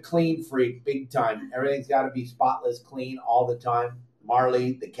 Kelly's a clean freak, big time. Everything's got to be spotless, clean all the time.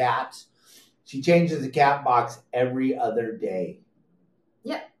 Marley, the cats. She changes the cat box every other day.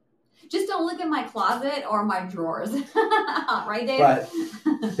 Yep. Just don't look in my closet or my drawers. Right, Dave? But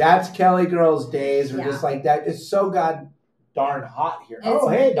that's Kelly Girl's days. We're just like that. It's so darn hot here.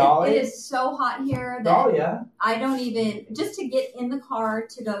 Hey, Dolly. It is so hot here that I don't even, just to get in the car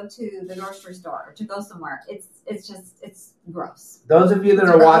to go to the grocery store or to go somewhere, it's gross. Those of you that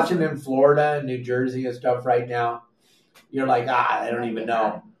are watching in Florida and New Jersey and stuff right now, you're like, I don't even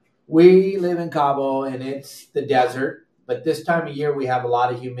know. We live in Cabo, and it's the desert. But this time of year, we have a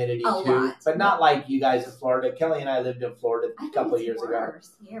lot of humidity, too. But not like you guys in Florida. Kelly and I lived in Florida a couple of years ago.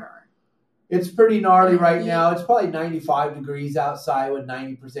 Here. It's pretty gnarly right now. It's probably 95 degrees outside with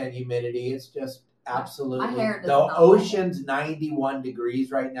 90% humidity. It's just absolutely. The ocean's 91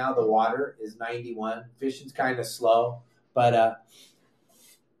 degrees right now. The water is 91. Fishing's kind of slow. But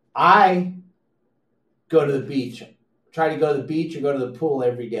I go to the beach. Try to go to the beach or go to the pool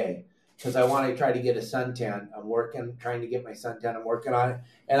every day because I want to try to get a suntan. Trying to get my suntan. I'm working on it.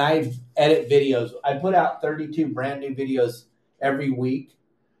 And I edit videos. I put out 32 brand new videos every week.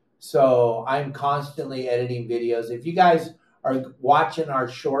 So I'm constantly editing videos. If you guys are watching our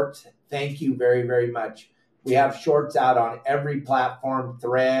shorts, thank you very, very much. We have shorts out on every platform,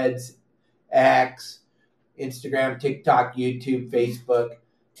 Threads, X, Instagram, TikTok, YouTube, Facebook.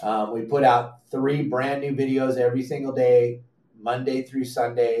 We put out 3 brand new videos every single day, Monday through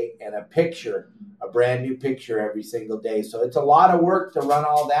Sunday, and a brand new picture every single day. So it's a lot of work to run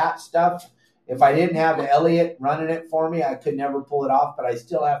all that stuff. If I didn't have Elliot running it for me, I could never pull it off, but I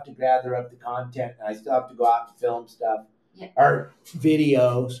still have to gather up the content, and I still have to go out and film stuff. Yeah. Or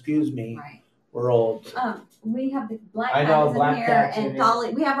video, excuse me. Right. We're old. We have the black cat in here, and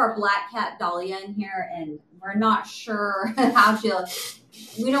Dolly. We have our black cat Dahlia in here, and we're not sure how she'll.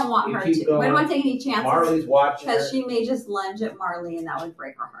 We don't want her to. We don't want to take any chances. Marley's watching because she may just lunge at Marley, and that would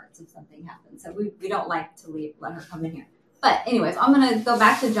break our hearts if something happens. So we don't like to let her come in here. But anyways, I'm going to go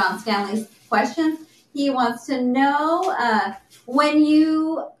back to John Stanley's questions. He wants to know when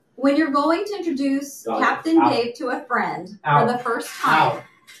you're going to introduce Captain Dave to a friend for the first time.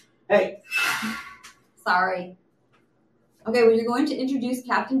 Hey. Sorry. Okay, when you're going to introduce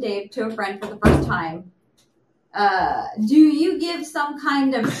Captain Dave to a friend for the first time, do you give some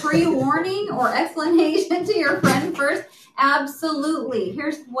kind of pre-warning or explanation to your friend first? Absolutely.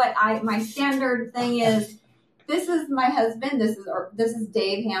 Here's what my standard thing is. This is my husband. This is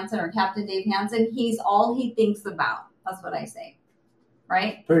Dave Hansen or Captain Dave Hansen. He's all he thinks about. That's what I say.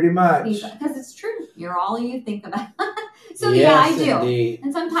 Right? Pretty much. Because it's true. You're all you think about. So yes, yeah, I do. Indeed.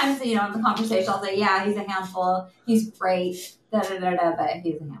 And sometimes, in the conversation, I'll say, yeah, he's a handful. He's great. But he's a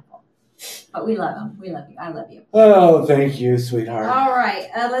handful. But we love him. We love you. I love you. Oh, thank you, sweetheart. All right.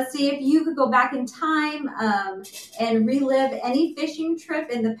 Let's see if you could go back in time and relive any fishing trip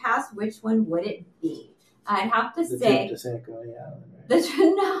in the past. Which one would it be? I'd have to say. The trip to San Clemente Island.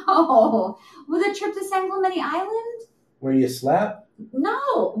 Right? No. Was the trip to San Clemente Island? Where you slept?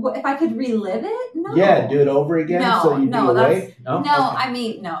 No. If I could relive it? No. Yeah, do it over again so you'd be awake? No, okay. I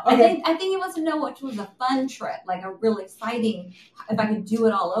mean, no. Okay. I think he wants to know which was a fun trip, like a real exciting. If I could do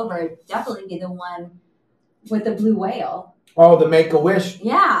it all over, it'd definitely be the one with the blue whale. Oh, the Make-A-Wish?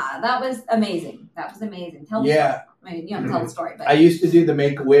 Yeah, that was amazing. Tell the story. I mean, you don't tell the story, but I used to do the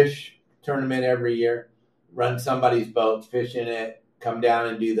Make-A-Wish tournament every year. Run somebody's boat, fish in it, come down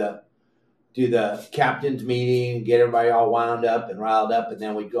and do the captain's meeting, get everybody all wound up and riled up, and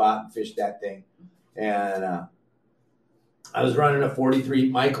then we'd go out and fish that thing. And I was running a 43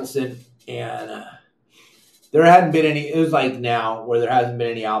 Michelson, and there hadn't been any. It was like now where there hasn't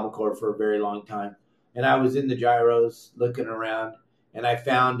been any albacore for a very long time. And I was in the gyros looking around, and I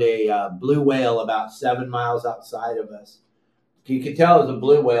found a blue whale about 7 miles outside of us. You could tell it was a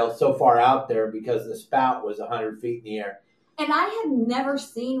blue whale so far out there because the spout was 100 feet in the air. And I had never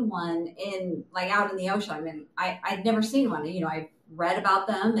seen one out in the ocean. I mean, I'd never seen one. I read about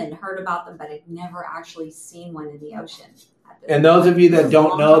them and heard about them, but I'd never actually seen one in the ocean. And those of you that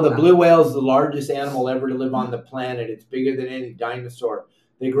don't know, the blue whale is the largest animal ever to live on the planet. It's bigger than any dinosaur.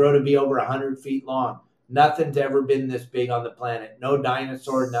 They grow to be over 100 feet long. Nothing's ever been this big on the planet. No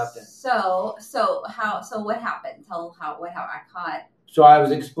dinosaur, nothing. So what happened? Tell what I caught. So I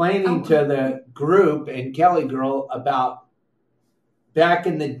was explaining to the group and Kelly Girl about back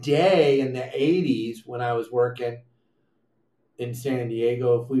in the day in the 80s when I was working in San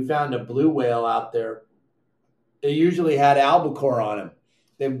Diego, if we found a blue whale out there, they usually had albacore on him.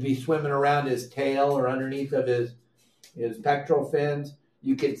 They would be swimming around his tail or underneath of his pectoral fins.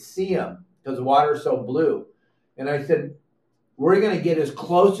 You could see him because the water's so blue. And I said, we're going to get as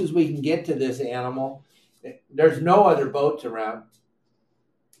close as we can get to this animal. There's no other boats around.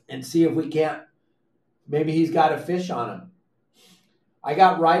 And see if we can't. Maybe he's got a fish on him. I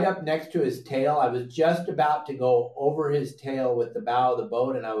got right up next to his tail. I was just about to go over his tail with the bow of the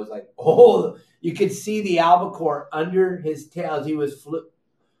boat. And I was like, oh, you could see the albacore under his tail as he was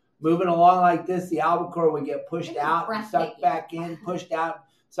moving along like this. The albacore would get pushed out, sucked back in, pushed out,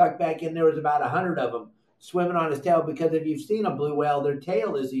 sucked back in. There was about 100 of them swimming on his tail because if you've seen a blue whale, their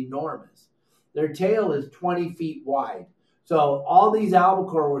tail is enormous. Their tail is 20 feet wide. So all these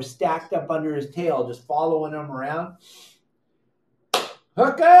albacore were stacked up under his tail, just following him around.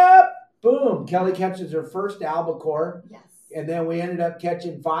 Hook up! Boom! Kelly catches her first albacore. Yes. And then we ended up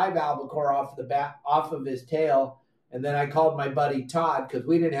catching 5 albacore off of his tail. And then I called my buddy Todd because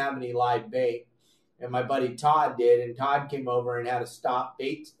we didn't have any live bait. And my buddy Todd did. And Todd came over and had a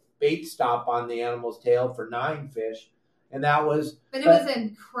bait stop on the animal's tail for 9 fish. And that was... But it was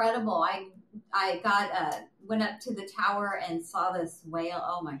incredible. I went up to the tower and saw this whale.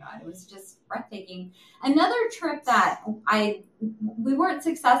 Oh my God, it was just breathtaking. Another trip that we weren't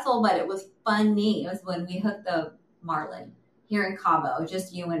successful, but it was funny. It was when we hooked the marlin here in Cabo,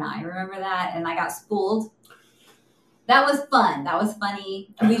 just you and I. Remember that? And I got spooled. That was fun. That was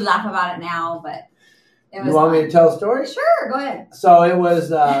funny. We laugh about it now, but You want me to tell a story? Sure, go ahead. So it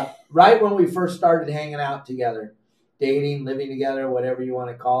was right when we first started hanging out together, dating, living together, whatever you want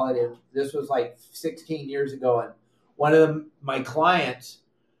to call it. And this was like 16 years ago. And one of my clients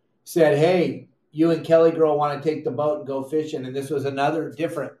said, hey, you and Kelly girl want to take the boat and go fishing. And this was another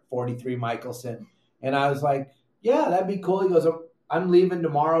different 43 Michelson. And I was like, yeah, that'd be cool. He goes, I'm leaving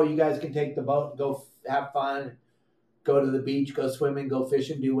tomorrow. You guys can take the boat and go have fun, go to the beach, go swimming, go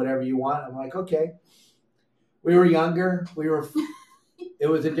fishing, do whatever you want. I'm like, okay. We were younger. It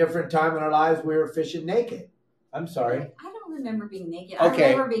was a different time in our lives. We were fishing naked. I'm sorry. I don't remember being naked. Okay.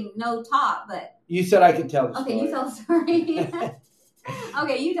 I remember being no top, but. You said I could tell the story. Okay, you tell the story.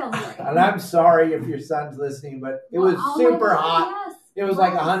 Okay, you tell the story. And I'm sorry if your son's listening, but it was super hot. Yes. It was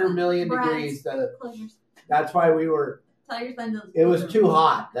like 100 million degrees. That's why we were. Tell your son to. It was too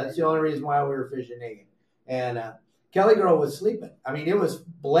hot. That's the only reason why we were fishing naked. And Kelly girl was sleeping. I mean, it was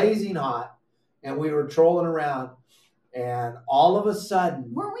blazing hot. And we were trolling around, and all of a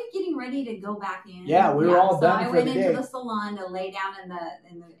sudden, weren't we getting ready to go back in? Yeah, we were all done for the day. I went into the salon to lay down in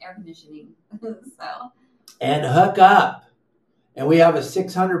the air conditioning. And hook up, and we have a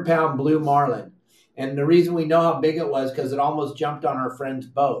 600-pound blue marlin, and the reason we know how big it was because it almost jumped on our friend's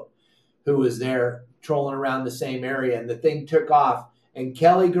boat, who was there trolling around the same area, and the thing took off, and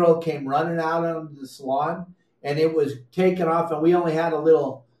Kelly girl came running out of the salon, and it was taking off, and we only had a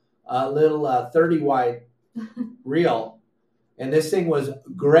little 30 wide reel, and this thing was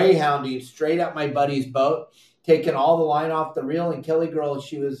greyhounding straight up my buddy's boat, taking all the line off the reel. And Kelly girl,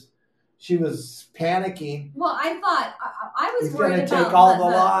 she was panicking. Well, I thought I was worried about take all the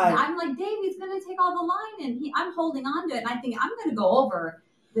line. I'm like, Dave, he's going to take all the line, and I'm holding on to it, and I think I'm going to go over.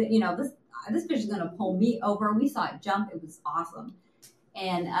 This fish is going to pull me over. We saw it jump. It was awesome.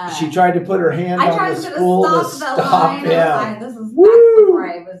 And she tried to put her hand on the spool to stop him. This was back before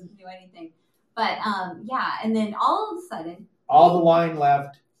I was do anything. But and then all of a sudden, all the line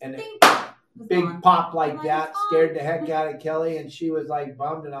left, and big gone. pop like that scared the heck out of Kelly, and she was like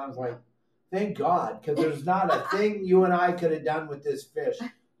bummed, and I was like, thank God, because there's not a thing you and I could have done with this fish.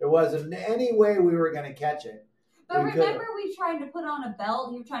 There wasn't any way we were going to catch it. But remember, we tried to put on a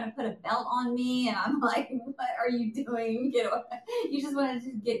belt. You were trying to put a belt on me, and I'm like, "What are you doing? You just wanted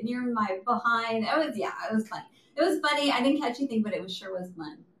to get near my behind." It was fun. It was funny. I didn't catch anything, but it sure was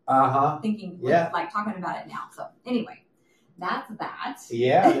fun. Thinking, like talking about it now. So anyway, that's that.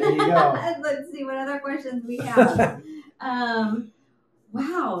 Yeah, there you go. Let's see what other questions we have.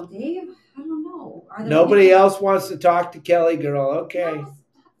 Wow, Dave. I don't know. Nobody else wants to talk to Kelly girl. Okay. No, I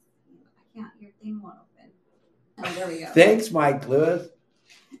can't. Your thing won't open. Oh, there we go. Thanks, Mike Lewis.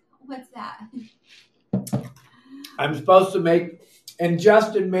 What's that? I'm supposed to make, and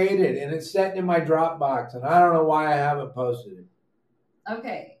Justin made it, and it's sitting in my Dropbox, and I don't know why I haven't posted it.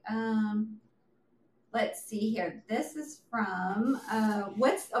 Okay. Let's see here. This is from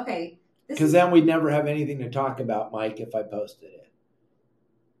because then we'd never have anything to talk about, Mike, if I posted it.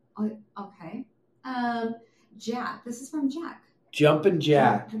 Okay. Jack. This is from Jack. Jumpin'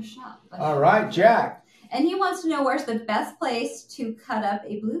 Jack. All right, Jack. And he wants to know where's the best place to cut up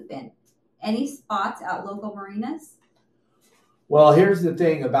a bluefin. Any spots at local marinas? Well, here's the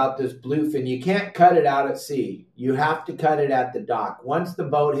thing about this bluefin. You can't cut it out at sea. You have to cut it at the dock. Once the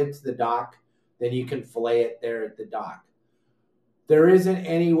boat hits the dock, then you can fillet it there at the dock. There isn't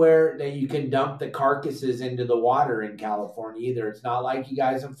anywhere that you can dump the carcasses into the water in California either. It's not like you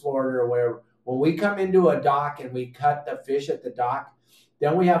guys in Florida or wherever. When we come into a dock and we cut the fish at the dock,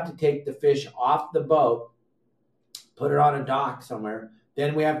 then we have to take the fish off the boat, put it on a dock somewhere.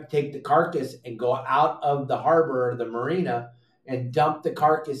 Then we have to take the carcass and go out of the harbor or the marina and dump the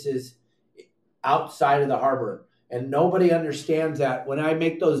carcasses outside of the harbor. And nobody understands that. When I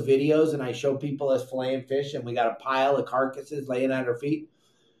make those videos and I show people us filleting fish and we got a pile of carcasses laying at our feet,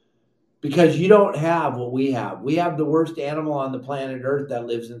 because you don't have what we have. We have the worst animal on the planet Earth that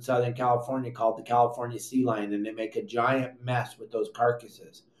lives in Southern California called the California sea lion, and they make a giant mess with those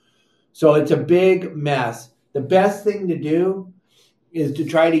carcasses. So it's a big mess. The best thing to do is to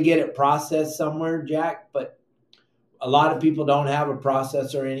try to get it processed somewhere, Jack, but a lot of people don't have a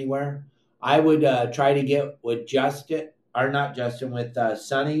processor anywhere. I would try to get with with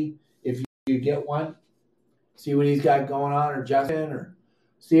Sonny, if you get one. See what he's got going on, or Justin, or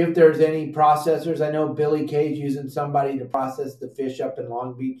see if there's any processors. I know Billy Kay's using somebody to process the fish up in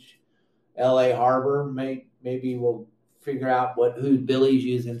Long Beach, LA Harbor. Maybe we'll figure out who Billy's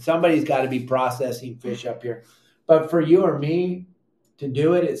using. Somebody's got to be processing fish up here. But for you or me to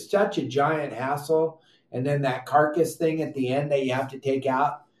do it, it's such a giant hassle. And then that carcass thing at the end that you have to take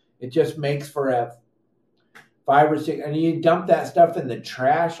out, it just makes for a 5 or 6. And you dump that stuff in the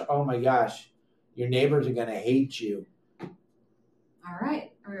trash. Oh my gosh. Your neighbors are going to hate you. All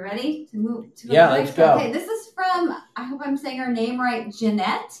right. Are we ready to move to Yeah, the let's next? go. Okay, this is from, I hope I'm saying her name right,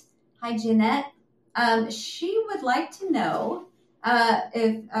 Jeanette. Hi, Jeanette. She would like to know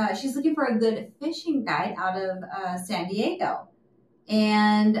if she's looking for a good fishing guide out of San Diego.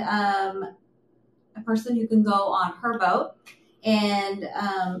 And a person who can go on her boat. And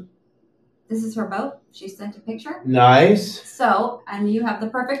this is her boat. She sent a picture. Nice. So, and you have the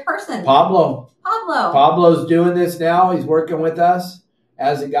perfect person. Pablo. Pablo's doing this now. He's working with us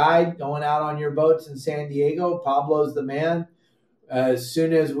as a guide, going out on your boats in San Diego. Pablo's the man. As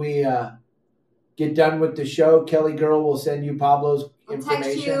soon as we get done with the show, Kelly Girl will send you Pablo's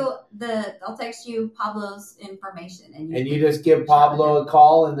information. I'll text you Pablo's information, and you just give Pablo a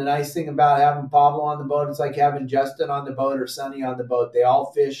call. And the nice thing about having Pablo on the boat, it's like having Justin on the boat or Sonny on the boat. They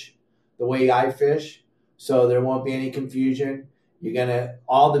all fish the way I fish, so there won't be any confusion. You're gonna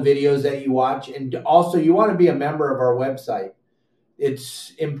all the videos that you watch, and also you want to be a member of our website.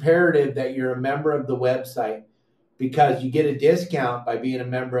 It's imperative that you're a member of the website, because you get a discount by being a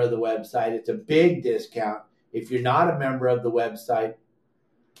member of the website. It's a big discount. If you're not a member of the website,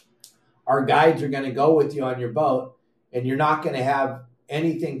 our guides are going to go with you on your boat, and you're not going to have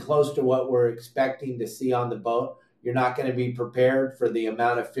anything close to what we're expecting to see on the boat. You're not going to be prepared for the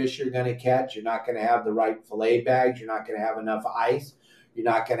amount of fish you're going to catch. You're not going to have the right fillet bags. You're not going to have enough ice. You're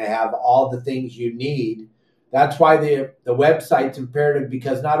not going to have all the things you need. That's why the website's imperative,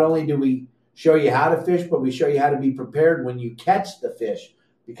 because not only do we show you how to fish, but we show you how to be prepared when you catch the fish.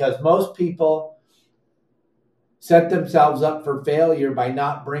 Because most people set themselves up for failure by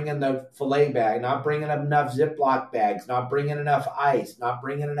not bringing the fillet bag, not bringing enough Ziploc bags, not bringing enough ice, not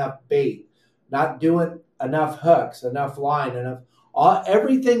bringing enough bait, not doing enough hooks, enough line,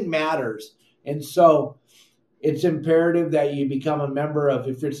 everything matters. And so it's imperative that you become a member of,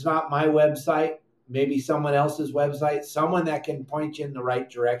 if it's not my website, maybe someone else's website, someone that can point you in the right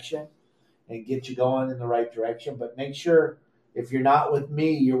direction and get you going in the right direction. But make sure, if you're not with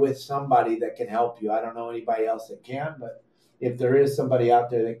me, you're with somebody that can help you. I don't know anybody else that can, but if there is somebody out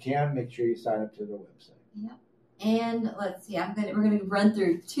there that can, make sure you sign up to their website. Yep. And let's see, we're going to run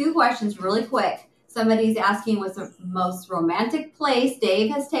through 2 questions really quick. Somebody's asking, what's the most romantic place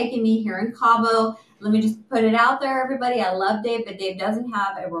Dave has taken me here in Cabo? Let me just put it out there, everybody. I love Dave, but Dave doesn't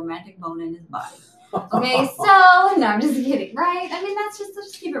have a romantic bone in his body. Okay, so, no, I'm just kidding, right? I mean, let's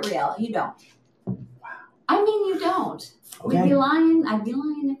just keep it real. You don't. Wow. I mean, you don't. Okay. I'd be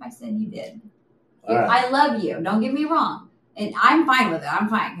lying if I said you did. Right. I love you. Don't get me wrong. And I'm fine with it. I'm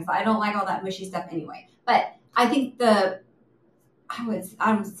fine, because I don't like all that mushy stuff anyway. But I think I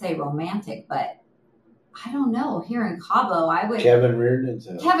would say romantic, but I don't know. Here in Cabo, I would. Kevin Reardon's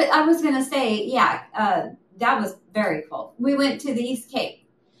house. I was going to say, yeah, that was very cool. We went to the East Cape.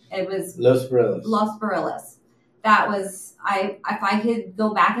 It was Los Barillas. That was, if I could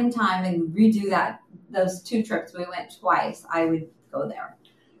go back in time and redo those 2 trips, we went twice, I would go there.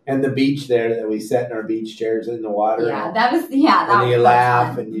 And the beach there that we sat in our beach chairs in the water. Yeah, that was you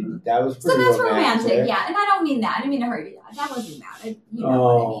laugh, fun. and that was pretty romantic. So that's romantic. Yeah. And I don't mean that. I didn't mean to hurt you. That wasn't bad. You know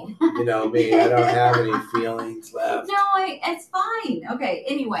what I mean. You know me. I don't have any feelings left. No, it's fine. Okay,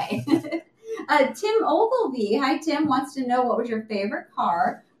 anyway. Tim Ogilvy, hi Tim, wants to know, what was your favorite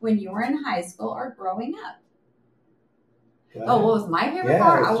car when you were in high school or growing up? What was my favorite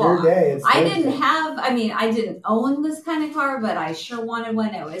car? It's your day. I didn't own this kind of car, but I sure wanted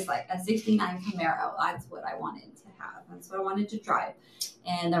one. It was like a 69 Camaro. That's what I wanted to have. That's what I wanted to drive.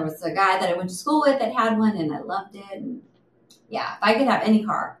 And there was a guy that I went to school with that had one, and I loved it. And yeah, if I could have any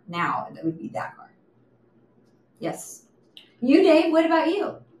car now, it would be that car. Yes. You, Dave, what about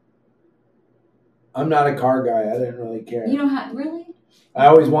you? I'm not a car guy. I didn't really care. You don't have, really? I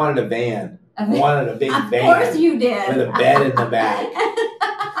always wanted a van. I wanted a big van. Of course you did. With a bed in the back.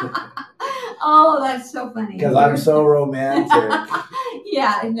 Oh, that's so funny. Because I'm so romantic.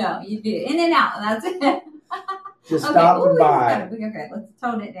 Yeah, no, you do. In and out. That's it. Just stopping by. Okay, let's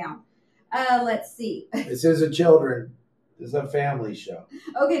tone it down. Let's see. This isn't children. This is a family show.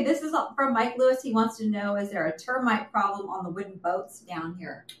 Okay, this is from Mike Lewis. He wants to know, is there a termite problem on the wooden boats down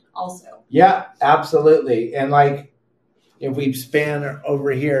here also? Yeah, absolutely. And like, if we span over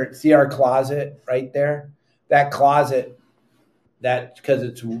here, see our closet right there? That closet, because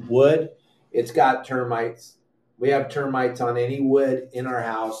it's wood, it's got termites. We have termites on any wood in our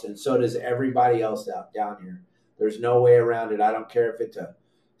house, and so does everybody else out down here. There's no way around it. I don't care if it's a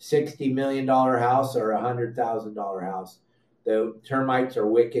 $60 million house or a $100,000 house. The termites are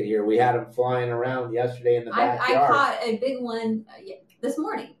wicked here. We had them flying around yesterday in the backyard. I caught a big one this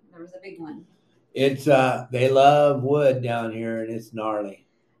morning. There was a big one. It's they love wood down here, and it's gnarly.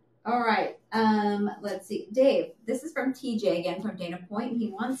 All right. Let's see. Dave, this is from TJ again from Dana Point. He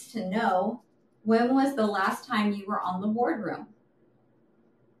wants to know, when was the last time you were on the boardroom?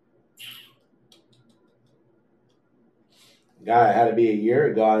 God, it had to be a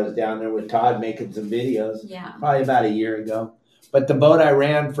year ago. I was down there with Todd making some videos. Yeah. Probably about a year ago. But the boat I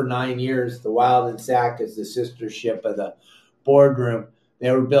ran for 9 years, the Wild and Sack, is the sister ship of the boardroom.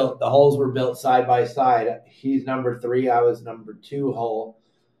 They were built, the hulls were built side by side. He's number 3, I was number 2 hull.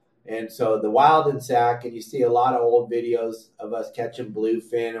 And so the Wild and Sack, and you see a lot of old videos of us catching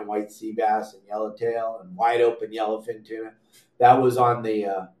bluefin and white sea bass and yellowtail and wide open yellowfin tuna. That was on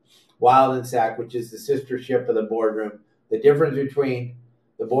the Wild and Sack, which is the sister ship of the boardroom. The difference between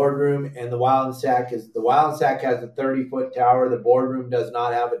the boardroom and the Wild and Sack is the Wild and Sack has a 30-foot tower. The boardroom does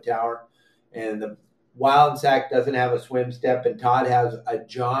not have a tower. And the Wild and Sack doesn't have a swim step. And Todd has a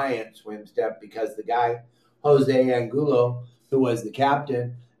giant swim step because the guy, Jose Angulo, who was the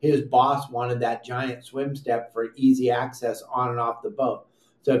captain, his boss wanted that giant swim step for easy access on and off the boat.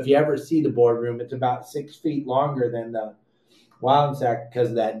 So if you ever see the boardroom, it's about 6 feet longer than the Wild and Sack because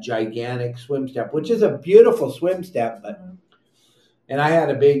of that gigantic swim step, which is a beautiful swim step. But and I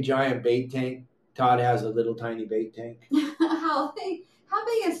had a big giant bait tank. Todd has a little tiny bait tank. How big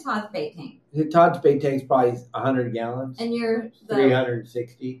is Todd's bait tank? Todd's bait tank's probably 100 gallons. And you're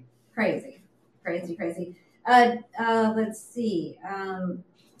 360. Crazy. Let's see.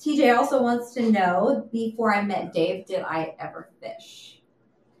 TJ also wants to know, before I met Dave, did I ever fish?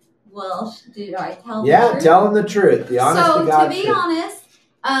 Well, did I tell the truth? Tell him the truth. The honest to God to be truth. honest,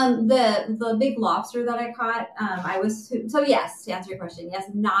 the big lobster that I caught, yes, to answer your question,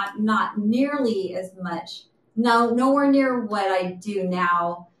 yes, not nearly as much. No, nowhere near what I do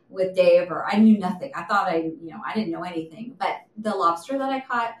now with Dave, or I knew nothing. I thought I didn't know anything. But the lobster that I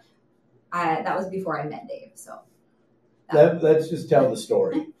caught, that was before I met Dave. So let's just tell the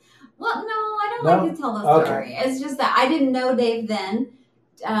story. Well, no, I don't like to tell the story. Okay. It's just that I didn't know Dave then.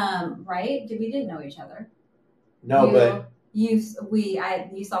 Right? We didn't know each other. No, but you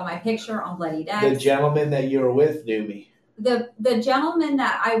saw my picture on Bloody Decks. The gentleman that you were with knew me. The gentleman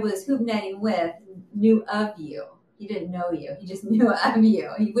that I was hoop netting with knew of you. He didn't know you. He just knew of you.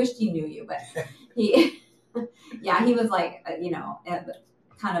 He wished he knew you, but he was like,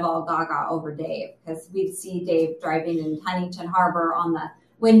 kind of all gaga over Dave, because we'd see Dave driving in Huntington Harbor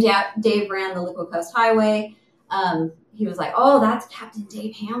when Dave ran the Liquid Coast Highway. He was like, "Oh, that's Captain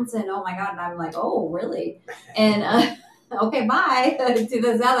Dave Hansen. Oh my God." And I'm like, "Oh, really?" And okay, bye to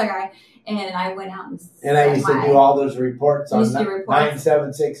this other guy. And I went out and I used to do all those reports on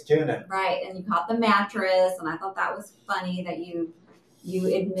 976 tuna. Right, and you caught the mattress, and I thought that was funny that you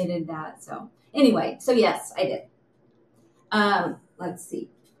admitted that. So anyway, yes, I did. Let's see.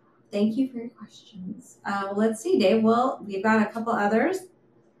 Thank you for your questions. Let's see, Dave. Well, we've got a couple others.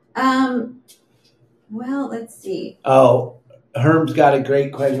 Well, let's see. Oh, Herm's got a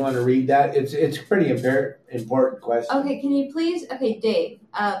great question. You want to read that? It's pretty important question. Okay, can you please, Dave,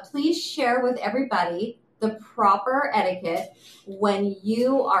 please share with everybody the proper etiquette when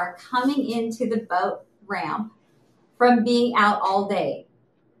you are coming into the boat ramp from being out all day.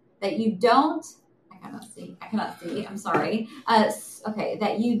 That you don't, I cannot see, I'm sorry.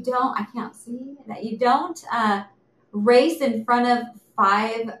 That you don't race in front of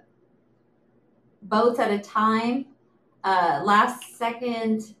 5 boats at a time. Last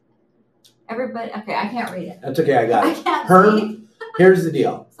second, everybody. Okay, I can't read it. That's okay, I got it. I can't see. Here's the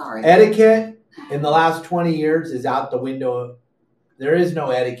deal. Sorry. Etiquette in the last 20 years is out the window. There is no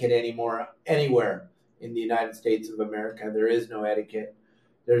etiquette anymore anywhere in the United States of America. There is no etiquette.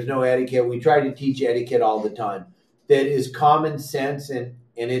 There's no etiquette. We try to teach etiquette all the time. That is common sense, and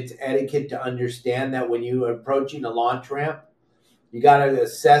it's etiquette to understand that when you are approaching a launch ramp, you got to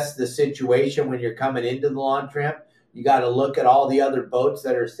assess the situation when you're coming into the launch ramp. You got to look at all the other boats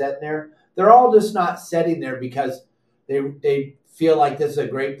that are sitting there. They're all just not sitting there because they feel like this is a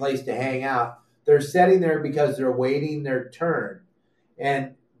great place to hang out. They're sitting there because they're waiting their turn.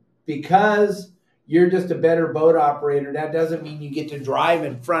 And because you're just a better boat operator, that doesn't mean you get to drive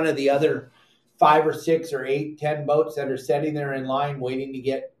in front of the other 5 or 6 or 8, 10 boats that are sitting there in line waiting to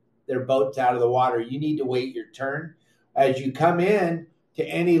get their boats out of the water. You need to wait your turn. As you come in to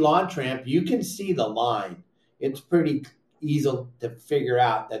any launch ramp, you can see the line. It's pretty easy to figure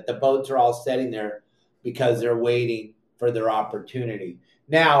out that the boats are all sitting there because they're waiting for their opportunity.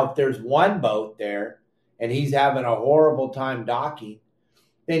 Now, if there's one boat there and he's having a horrible time docking,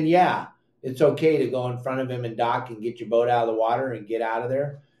 then yeah, it's okay to go in front of him and dock and get your boat out of the water and get out of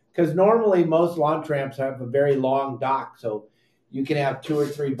there. Because normally most launch ramps have a very long dock, so you can have 2 or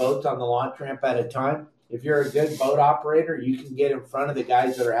 3 boats on the launch ramp at a time. if you're a good boat operator, you can get in front of the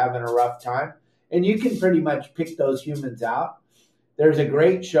guys that are having a rough time, and you can pretty much pick those humans out. There's a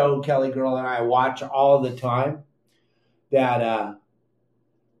great show Kelly Girl and I watch all the time that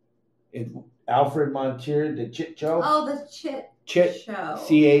Alfred Montier, the Chit Show. Oh, the Chit Show.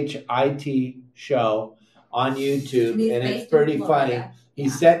 CHIT show on YouTube, and it's pretty funny.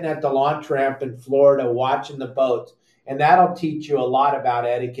 He's sitting at the launch ramp in Florida watching the boats, and that'll teach you a lot about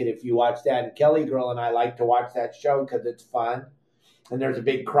etiquette if you watch that. And Kelly Girl and I like to watch that show because it's fun. And there's a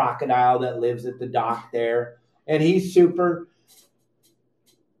big crocodile that lives at the dock there, and he's super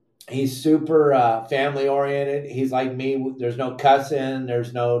family oriented. He's like me. There's no cussing.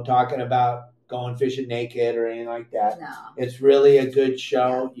 There's no talking about going fishing naked or anything like that. No. It's really a good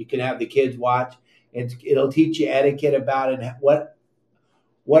show. You can have the kids watch. It'll teach you etiquette about it and what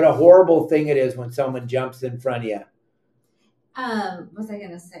a horrible thing it is when someone jumps in front of you. What was I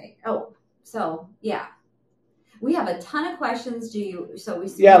going to say? Oh, so yeah. We have a ton of questions.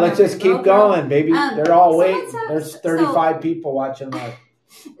 Let's just keep going, baby. They're all waiting. There's 35 people watching live.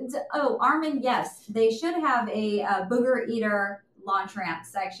 Oh, Armin, yes. They should have a booger eater launch ramp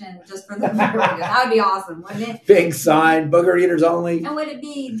section just for the booger eaters. That would be awesome, wouldn't it? Big sign, booger eaters only. And would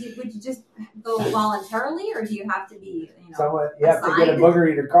you just go voluntarily, or do you have to be, you have to get a booger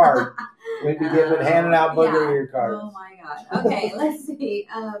eater card. We'd be handing out booger eater cards. Oh my God. Okay, let's see.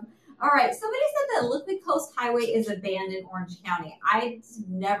 All right. Somebody said that Liquid Coast Highway is a band in Orange County. Kelly's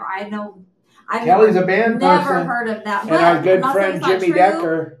a band never person. Heard of that. And our good friend Jimmy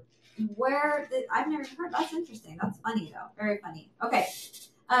Decker. I've never heard. That's interesting. That's funny though. Very funny. Okay.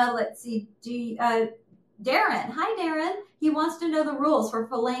 Let's see. Darren. Hi, Darren. He wants to know the rules for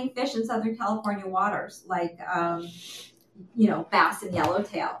filleting fish in Southern California waters, like bass and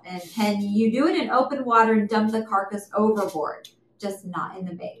yellowtail. And can you do it in open water and dump the carcass overboard, just not in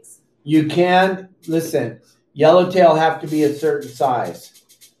the bays? You can. Listen, yellowtail have to be a certain size.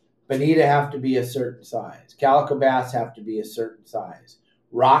 Bonita have to be a certain size. Calico bass have to be a certain size.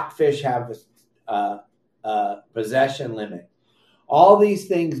 Rockfish have a possession limit. All these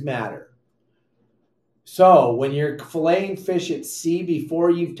things matter. So when you're filleting fish at sea,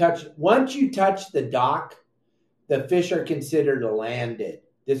 once you touch the dock, the fish are considered landed.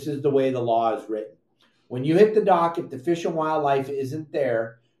 This is the way the law is written. When you hit the dock, if the Fish and Wildlife isn't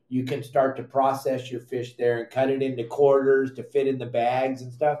there, you can start to process your fish there and cut it into quarters to fit in the bags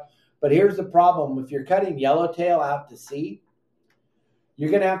and stuff. But here's the problem. If you're cutting yellowtail out to sea,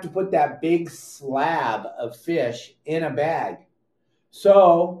 you're going to have to put that big slab of fish in a bag.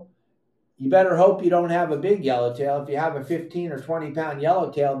 So you better hope you don't have a big yellowtail. If you have a 15 or 20 pound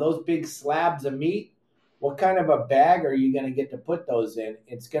yellowtail, those big slabs of meat, what kind of a bag are you going to get to put those in?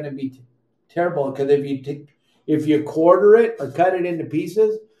 It's going to be terrible because if you quarter it or cut it into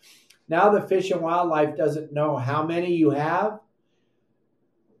pieces, now the Fish and Wildlife doesn't know how many you have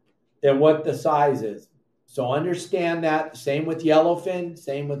and what the size is. So understand that. Same with yellowfin,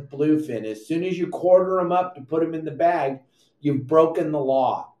 same with bluefin. As soon as you quarter them up to put them in the bag, you've broken the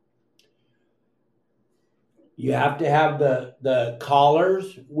law. You have to have the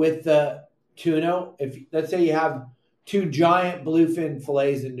collars with the tuna. Let's say you have 2 giant bluefin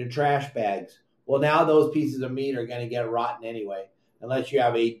fillets in the trash bags. Well, now those pieces of meat are going to get rotten anyway, unless you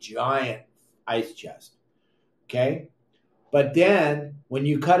have a giant ice chest. Okay? But then when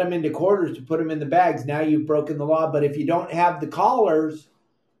you cut them into quarters to put them in the bags, now you've broken the law. But if you don't have the collars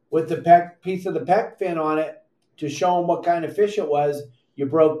with the piece of the pec fin on it to show them what kind of fish it was, you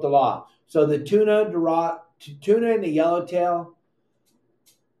broke the law. So the tuna and the yellowtail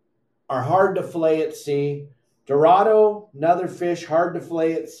are hard to fillet at sea. Dorado, another fish, hard to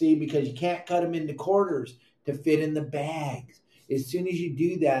fillet at sea because you can't cut them into quarters to fit in the bags. As soon as you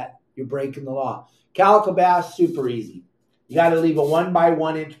do that, you're breaking the law. Calico bass, super easy. You got to leave a 1 by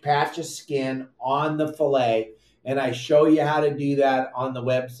 1 inch patch of skin on the fillet, and I show you how to do that on the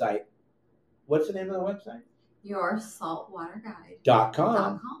website. What's the name of the website?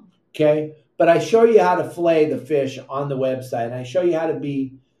 YourSaltwaterGuide.com. Okay, but I show you how to fillet the fish on the website, and I show you how to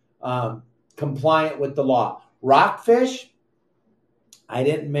be compliant with the law. Rockfish, I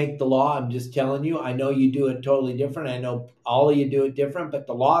didn't make the law. I'm just telling you. I know you do it totally different. I know all of you do it different, but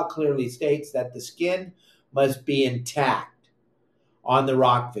the law clearly states that the skin must be intact on the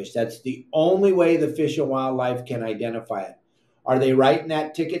rockfish. That's the only way the Fish and Wildlife can identify it. Are they writing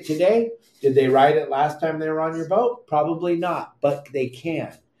that ticket today? Did they write it last time they were on your boat? Probably not, but they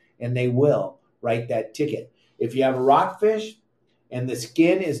can, and they will write that ticket. If you have a rockfish and the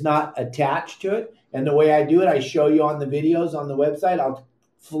skin is not attached to it, and the way I do it, I show you on the videos on the website. I'll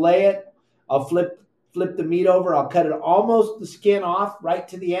fillet it. I'll flip the meat over. I'll cut it almost the skin off right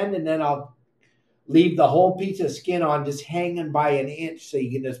to the end, and then I'll leave the whole piece of skin on just hanging by an inch so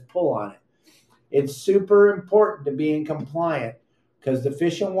you can just pull on it. It's super important to be in compliant because the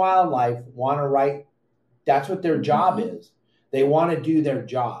Fish and Wildlife want to write. That's what their job is. They want to do their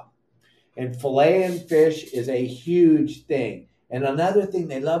job. And filleting fish is a huge thing. And another thing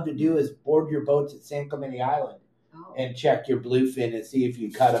they love to do is board your boats at San Clemente Island and check your bluefin and see if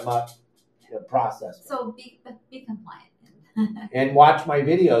you cut them up to process them. So be compliant. And watch my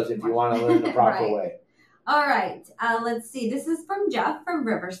videos if you want to learn the proper way. All right. Let's see. This is from Jeff from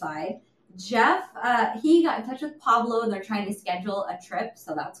Riverside. Jeff, he got in touch with Pablo and they're trying to schedule a trip.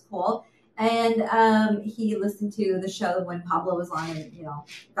 So that's cool. And he listened to the show when Pablo was on and,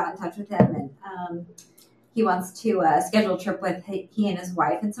 got in touch with him. And he wants to schedule a trip with he and his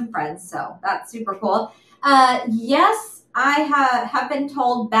wife and some friends. So that's super cool. Yes. I have been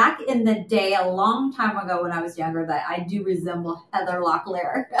told back in the day, a long time ago when I was younger, that I do resemble Heather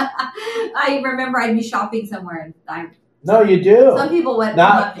Locklear. I remember I'd be shopping somewhere and No, you do. Some people went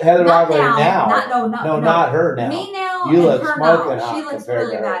not Heather Locklear now. No, not her now. Me now. You and look her smoking now. hot. She looks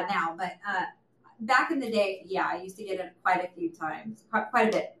really bad now, but back in the day, yeah, I used to get it quite a few times, quite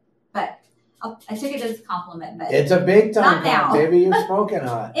a bit. But I took it as a compliment. But it's a big time, now. baby. You're smoking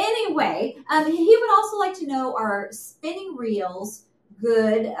hot. Anyway, he would also like to know: are spinning reels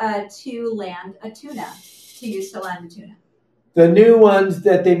good to land a tuna? To use to land a tuna? The new ones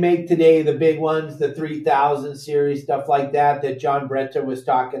that they make today, the big ones, the 3000 series, stuff like that John Bretta was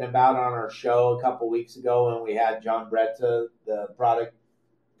talking about on our show a couple weeks ago when we had John Bretta, the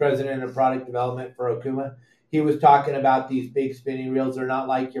president of product development for Okuma. He was talking about these big spinning reels. They're not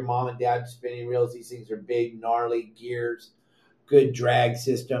like your mom and dad's spinning reels. These things are big, gnarly gears, good drag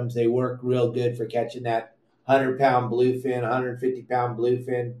systems. They work real good for catching that 100-pound bluefin, 150-pound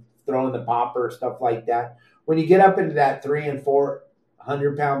bluefin, throwing the popper, stuff like that. When you get up into that 300 and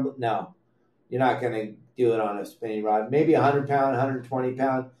 400-pound, no, you're not going to do it on a spinning rod. Maybe 100-pound,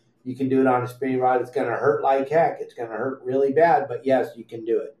 120-pound, you can do it on a spinning rod. It's going to hurt like heck. It's going to hurt really bad, but yes, you can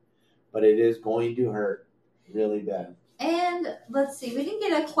do it. But it is going to hurt really bad. And let's see, we didn't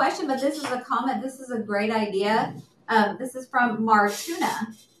get a question, but this is a comment. This is a great idea. This is from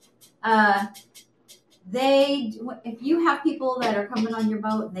Martuna. If you have people that are coming on your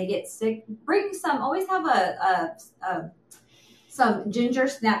boat and they get sick, bring some. Always have some ginger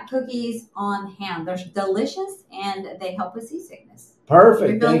snap cookies on hand. They're delicious and they help with seasickness.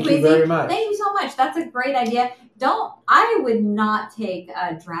 Perfect. Thank you very much. Thank you so much. That's a great idea. I would not take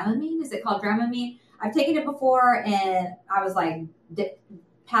Dramamine. Is it called Dramamine? I've taken it before and I was like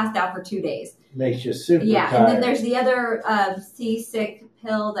passed out for 2 days. Makes you super tired. And then there's the other seasick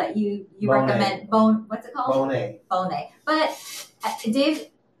pill that you recommend. What's it called? Bone. But Dave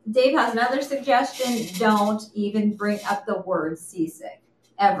has another suggestion. Don't even bring up the word seasick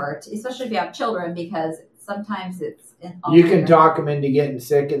ever, especially if you have children, because sometimes it's you can talk them into getting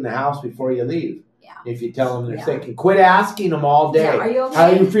sick in the house before you leave. If you tell them they're sick, and quit asking them all day. Yeah, are you okay? How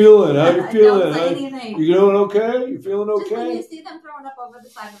you feeling? Don't say anything. You doing okay? You feeling okay? Just when you see them throwing up over the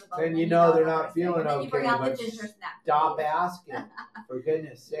side of the boat, then you know they're not feeling okay. You bring out the ginger snap. Stop asking, for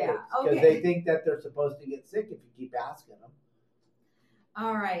goodness sake, because they think that they're supposed to get sick if you keep asking them.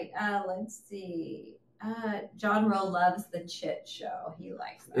 All right, let's see. John Rowe loves the Chit Show. He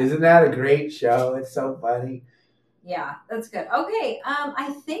likes that. Isn't that a great show? It's so funny. Yeah, that's good. Okay,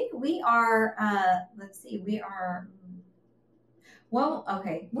 I think we are,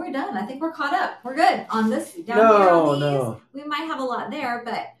 okay, we're done. I think we're caught up. We're good on this. Down here on these. No. We might have a lot there,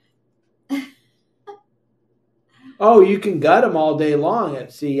 but. Oh, you can gut them all day long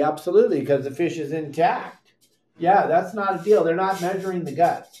at sea, absolutely, because the fish is intact. Yeah, that's not a deal. They're not measuring the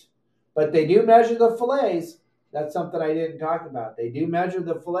guts, but they do measure the fillets. That's something I didn't talk about. They do measure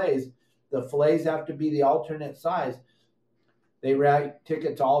the fillets. The fillets have to be the alternate size. They write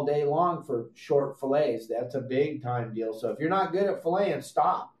tickets all day long for short fillets. That's a big time deal. So if you're not good at filleting,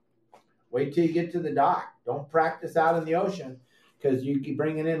 stop. Wait till you get to the dock. Don't practice out in the ocean because you keep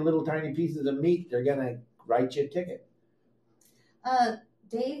bringing in little tiny pieces of meat. They're going to write you a ticket.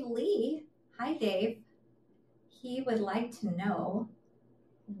 Dave Lee. Hi, Dave. He would like to know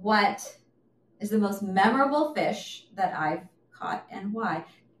what is the most memorable fish that I've caught and why.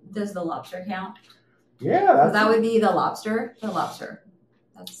 Does the lobster count? Yeah. That would be the lobster. The lobster.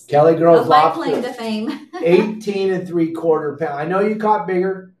 That's Kelly Girl's lobster. Lobster. My claim to fame. 18 3/4 pounds. I know you caught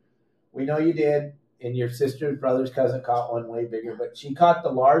bigger. We know you did. And your sister's brother's cousin caught one way bigger. But she caught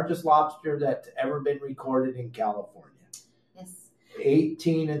the largest lobster that's ever been recorded in California. Yes.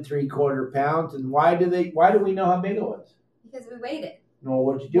 18 3/4 pounds. And why do we know how big it was? Because we weighed it. Well,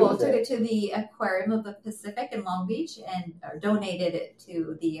 what'd you do with it? Took it to the Aquarium of the Pacific in Long Beach and donated it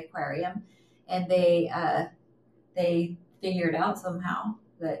to the aquarium. and they figured out somehow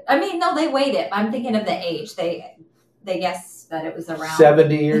that, I mean, no, they weighed it. I'm thinking of the age. They guessed that it was around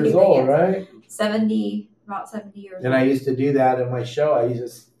 70 years old, right? 70, about 70 years And old. I used to do that in my show. I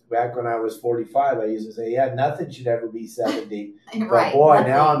used to, back when I was 45, I used to say, yeah, nothing should ever be 70. Right, But boy,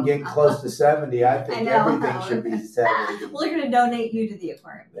 nothing. Now I'm getting close to 70. I think everything should be 70. We're going to donate you to the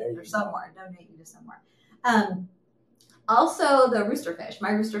aquarium or somewhere. Donate you to somewhere. Also, the roosterfish.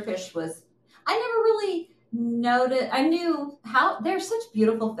 My roosterfish was, I never really noted. I knew how, they're such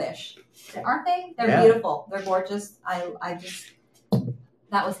beautiful fish, aren't they? They're beautiful. They're gorgeous. I just,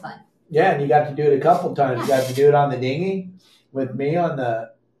 that was fun. Yeah, and you got to do it a couple times. Yeah. You got to do it on the dinghy with me on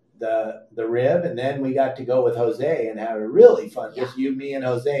the rib, and then we got to go with Jose and have a really fun. Just you, me, and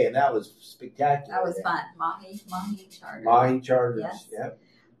Jose, and that was spectacular. That was fun. Mahi charters. Mahi charters. Yes. Yep.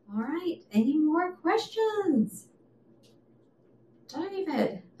 All right. Any more questions?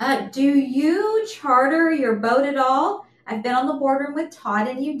 David, do you charter your boat at all? I've been on the boardroom with Todd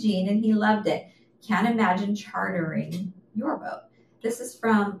and Eugene, and he loved it. Can't imagine chartering your boat. This is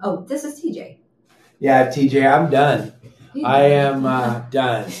TJ. Yeah, TJ, I'm done. I am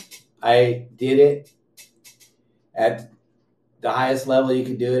done. I did it at the highest level you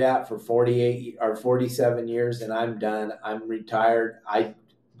could do it at for 48 or 47 years, and I'm done. I'm retired.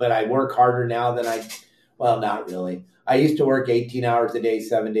 But I work harder now than not really. I used to work 18 hours a day,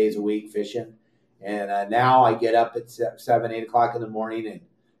 7 days a week fishing. And now I get up at 7, 8 o'clock in the morning and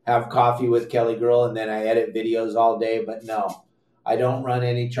have coffee with Kelly Girl, and then I edit videos all day. But no, I don't run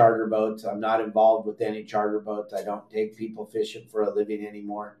any charter boats. I'm not involved with any charter boats. I don't take people fishing for a living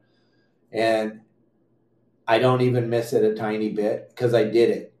anymore. And I don't even miss it a tiny bit because I did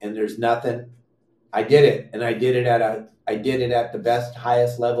it. And there's nothing. I did it. And I did it at the best,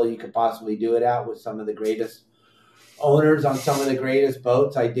 highest level you could possibly do it at with some of the greatest owners on some of the greatest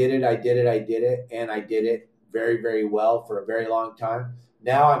boats. I did it. And I did it very, very well for a very long time.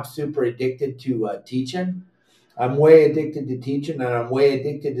 Now I'm super addicted to teaching. I'm way addicted to teaching, and I'm way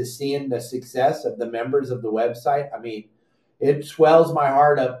addicted to seeing the success of the members of the website. I mean, it swells my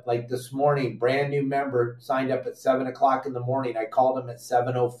heart up. Like this morning, brand new member signed up at 7 o'clock in the morning. I called him at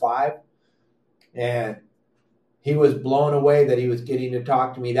 7:05, and he was blown away that he was getting to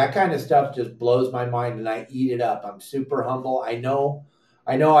talk to me. That kind of stuff just blows my mind, and I eat it up. I'm super humble. I know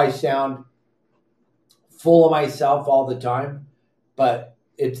I sound full of myself all the time, but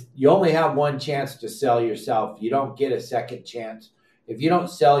you only have one chance to sell yourself. You don't get a second chance. If you don't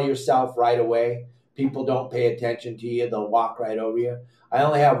sell yourself right away, people don't pay attention to you. They'll walk right over you. I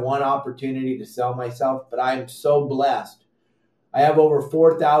only have one opportunity to sell myself, but I'm so blessed. I have over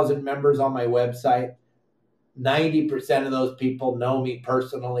 4,000 members on my website. 90% of those people know me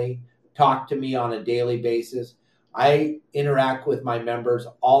personally, talk to me on a daily basis. I interact with my members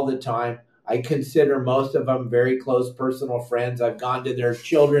all the time. I consider most of them very close personal friends. I've gone to their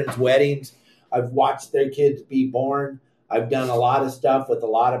children's weddings. I've watched their kids be born. I've done a lot of stuff with a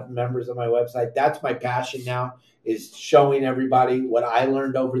lot of members of my website. That's my passion now, is showing everybody what I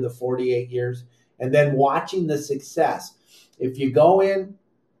learned over the 48 years and then watching the success. If you go in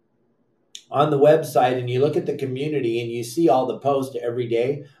on the website and you look at the community and you see all the posts every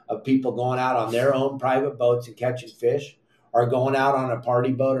day of people going out on their own private boats and catching fish, or going out on a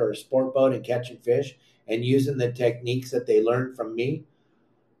party boat or a sport boat and catching fish and using the techniques that they learned from me,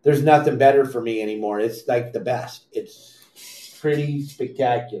 there's nothing better for me anymore. It's like the best. It's pretty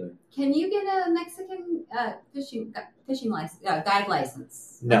spectacular. Can you get a Mexican fishing license, guide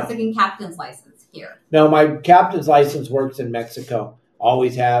license? No. Mexican captain's license here? No, my captain's license works in Mexico.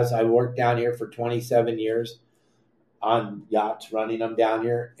 Always has. I worked down here for 27 years on yachts, running them down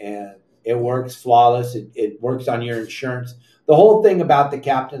here, and it works flawless. It works on your insurance. The whole thing about the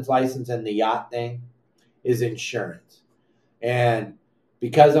captain's license and the yacht thing is insurance. And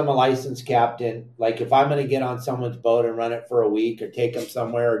because I'm a licensed captain, like if I'm going to get on someone's boat and run it for a week or take them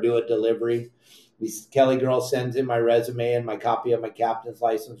somewhere or do a delivery, Kelly Girl sends in my resume and my copy of my captain's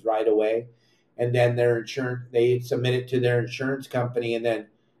license right away. And then their insurance, they submit it to their insurance company, and then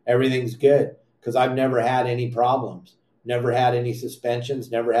everything's good because I've never had any problems. Never had any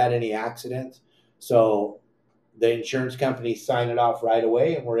suspensions, never had any accidents. So the insurance company signed it off right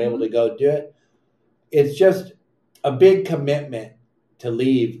away and we're able to go do it. It's just a big commitment to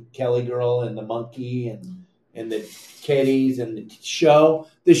leave Kelly Girl and the monkey and the kitties and the show.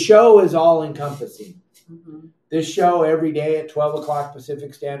 The show is all encompassing. Mm-hmm. This show every day at 12 o'clock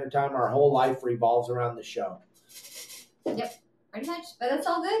Pacific Standard Time, our whole life revolves around the show. Yep, pretty much. But that's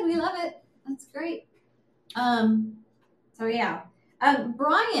all good. We love it. That's great. So yeah,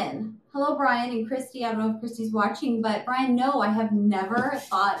 Brian. Hello, Brian and Christy. I don't know if Christy's watching, but Brian, no, I have never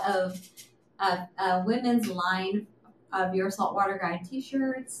thought of a women's line of your saltwater guide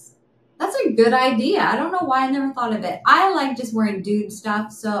t-shirts. That's a good idea. I don't know why I never thought of it. I like just wearing dude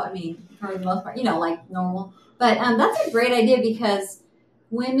stuff. So, I mean, for the most part, like normal. But that's a great idea because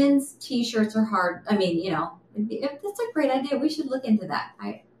women's t-shirts are hard. I mean, that's a great idea. We should look into that.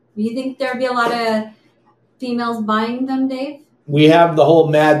 Do you think there'd be a lot of females buying them, Dave? We have the whole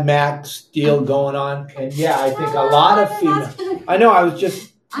Mad Max deal going on. And yeah, I think a lot of females. I know,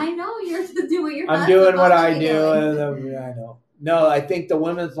 I know you're to do what you're I'm doing what I do. I know. No, I think the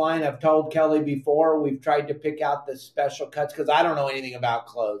women's line, I've told Kelly before, we've tried to pick out the special cuts because I don't know anything about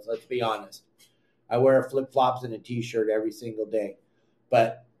clothes. Let's be honest. I wear flip-flops and a T-shirt every single day.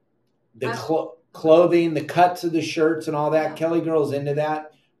 But the clothing, the cuts of the shirts and all that, Kelly girl's into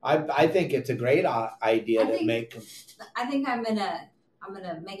that. I think it's a great idea to make them. I think I'm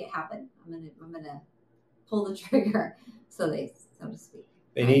gonna make it happen. I'm gonna pull the trigger, so to speak.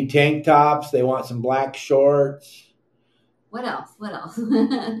 They need tank tops. They want some black shorts. What else?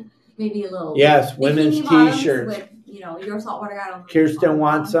 Maybe a little. Yes, women's T-shirts. With, your saltwater guide on. Kirsten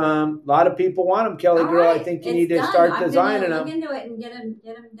wants them. A lot of people want them, Kelly girl. Right. I think you need to start designing them. Look into it and get them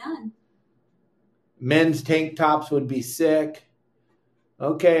done. Men's tank tops would be sick.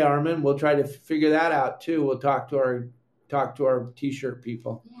 Okay, Armin, we'll try to figure that out too. We'll talk to our T-shirt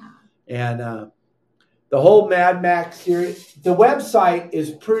people. Yeah. And the whole Mad Max series, the website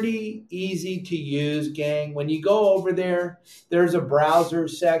is pretty easy to use, gang. When you go over there, there's a browser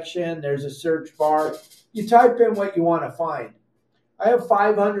section, there's a search bar. You type in what you want to find. I have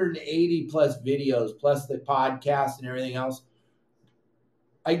 580 plus videos, plus the podcast and everything else.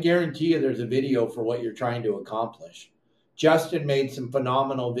 I guarantee you there's a video for what you're trying to accomplish. Justin made some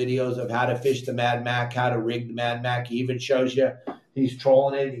phenomenal videos of how to fish the Mad Mac, how to rig the Mad Mac. He even shows you he's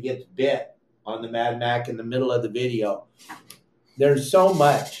trolling it and he gets bit on the Mad Mac in the middle of the video. There's so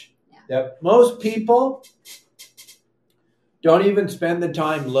much that most people don't even spend the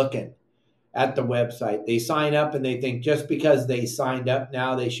time looking at the website. They sign up and they think just because they signed up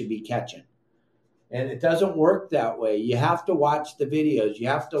now they should be catching. And it doesn't work that way. You have to watch the videos. You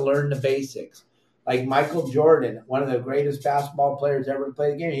have to learn the basics. Like Michael Jordan, one of the greatest basketball players ever to play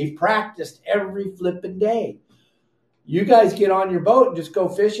the game. He practiced every flipping day. You guys get on your boat and just go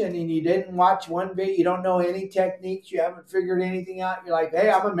fishing and you didn't watch one video. You don't know any techniques. You haven't figured anything out. You're like, hey,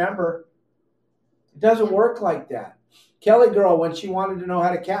 I'm a member. It doesn't work like that. Kelly girl, when she wanted to know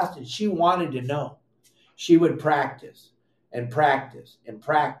how to cast it, she wanted to know. She would practice and practice and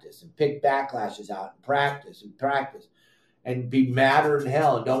practice and pick backlashes out and practice and be madder than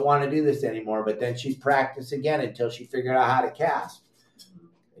hell and don't want to do this anymore. But then she'd practice again until she figured out how to cast.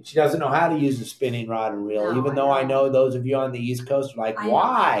 And she doesn't know how to use a spinning rod and reel, even though I know those of you on the East Coast are like,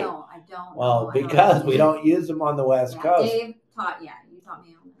 why? I don't. Well, because we don't use them on the West Coast. Dave you taught me on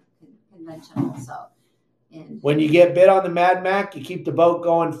the conventional. So, when you get bit on the Mad Mac, you keep the boat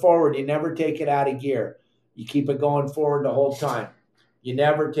going forward. You never take it out of gear. You keep it going forward the whole time. You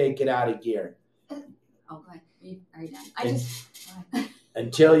never take it out of gear. Okay. Are you done?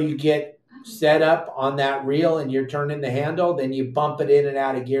 Until you get set up on that reel and you're turning the handle, then you bump it in and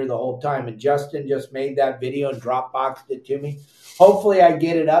out of gear the whole time. And Justin just made that video and Dropboxed it to me. Hopefully I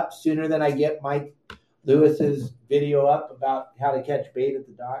get it up sooner than I get Mike Lewis's video up about how to catch bait at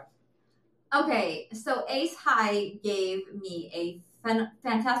the dock. Okay, so Ace High gave me a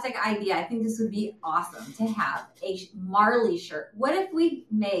fantastic idea. I think this would be awesome to have a Marley shirt. What if we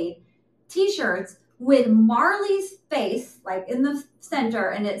made T-shirts with Marley's face, like in the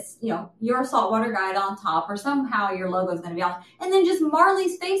center, and it's, your saltwater guide on top, or somehow your logo is going to be on, and then just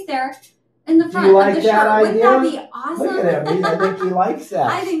Marley's face there in the front of the shirt. Idea? Wouldn't that be awesome? Look at him. I think he likes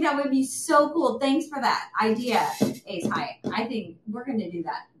that. I think that would be so cool. Thanks for that idea, Ace High. I think we're going to do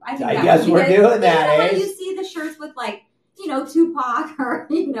that. I guess we're doing that, Ace. When you see the shirts with Tupac or,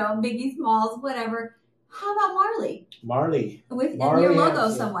 Biggie Smalls, whatever. How about Marley? Marley. With your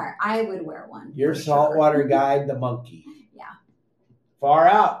logo somewhere. I would wear one. Your saltwater guide, the monkey. Yeah. Far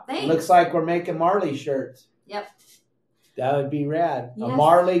out. Thanks. Looks like we're making Marley shirts. Yep. That would be rad. Yes. A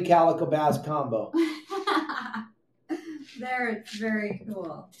Marley Calico Bass combo. There, it's very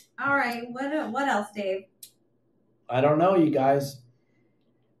cool. All right. What else, Dave? I don't know, you guys.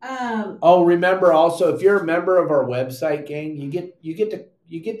 Remember also, if you're a member of our website, gang, you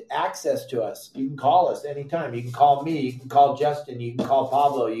get access to us. You can call us anytime. You can call me. You can call Justin. You can call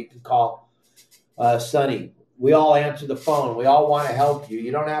Pablo. You can call Sonny. We all answer the phone. We all want to help you.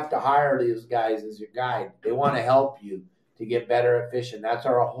 You don't have to hire these guys as your guide. They want to help you to get better at fishing. That's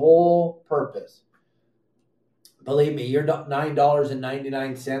our whole purpose. Believe me, your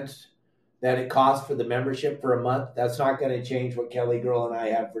 $9.99 that it costs for the membership for a month, that's not going to change what Kelly Girl and I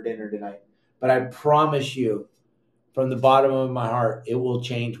have for dinner tonight. But I promise you, from the bottom of my heart, it will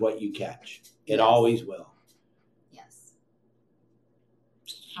change what you catch. It always will. Yes.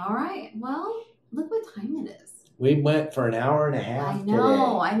 All right. Well, look what time it is. We went for an hour and a half I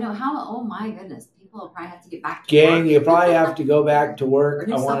know. Oh my goodness. People will probably have to get back to work. Gang, you probably have to go back to work.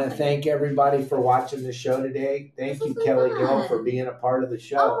 Or I do want to something. thank everybody for watching the show today. Thank This you, was Kelly fun. Gill, for being a part of the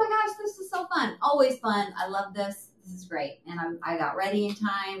show. Oh my gosh, this is so fun. Always fun. I love this. This is great. And I got ready in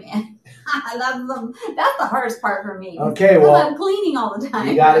time, and I love them. That's the hardest part for me. Okay, Because well, I'm cleaning all the time.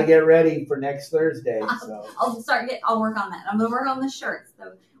 you got to get ready for next Thursday. So I'll work on that. I'm gonna work on the shirts,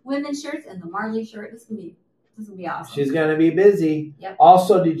 the women's shirts and the Marley shirt. This is gonna be awesome. She's gonna be busy. Yep.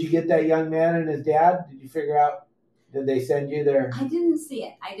 Also, did you get that young man and his dad? Did you figure out? Did they send you their? I didn't see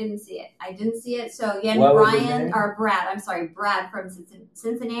it. So yeah, What was his Brian name? or Brad. I'm sorry, Brad from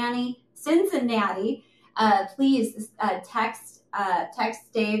Cincinnati. Please text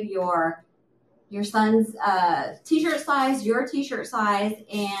Dave your son's t-shirt size, your t-shirt size,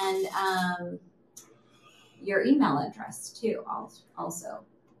 and your email address too. Also,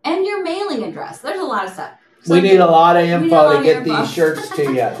 and your mailing address. There's a lot of stuff. So We need a lot of info to get info. these shirts to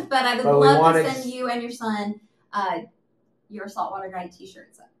you. But I would love to send you and your son your saltwater guide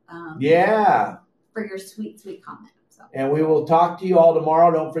t-shirts. Yeah. For your sweet comment. So. And we will talk to you all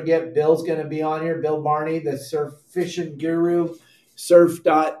tomorrow. Don't forget, Bill's going to be on here. Bill Barney, the surf fishing guru.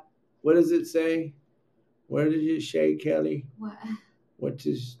 What does it say? Where did you say, Kelly? What?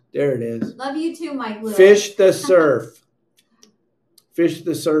 There it is. Love you too, Mike Lewis. Fish the Surf.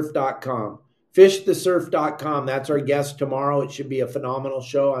 FishTheSurf.com. FishTheSurf.com. That's our guest tomorrow. It should be a phenomenal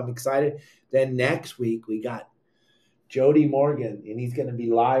show. I'm excited. Then next week, we got Jody Morgan, and he's going to be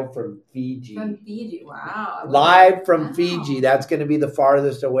live from Fiji. From Fiji, wow. Live from Fiji. That's going to be the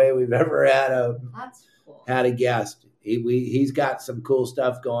farthest away we've ever had That's cool. had a guest. He's got some cool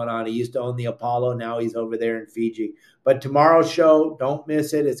stuff going on. He used to own the Apollo. Now he's over there in Fiji. But tomorrow's show, don't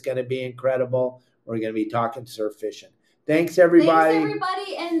miss it. It's going to be incredible. We're going to be talking surf fishing. Thanks, everybody.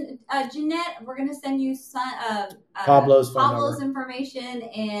 And Jeanette, we're going to send you Pablo's phone number. information,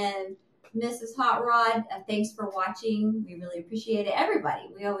 and Mrs. Hot Rod, thanks for watching. We really appreciate it. Everybody,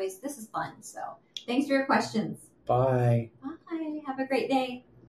 this is fun. So thanks for your questions. Bye. Bye. Have a great day.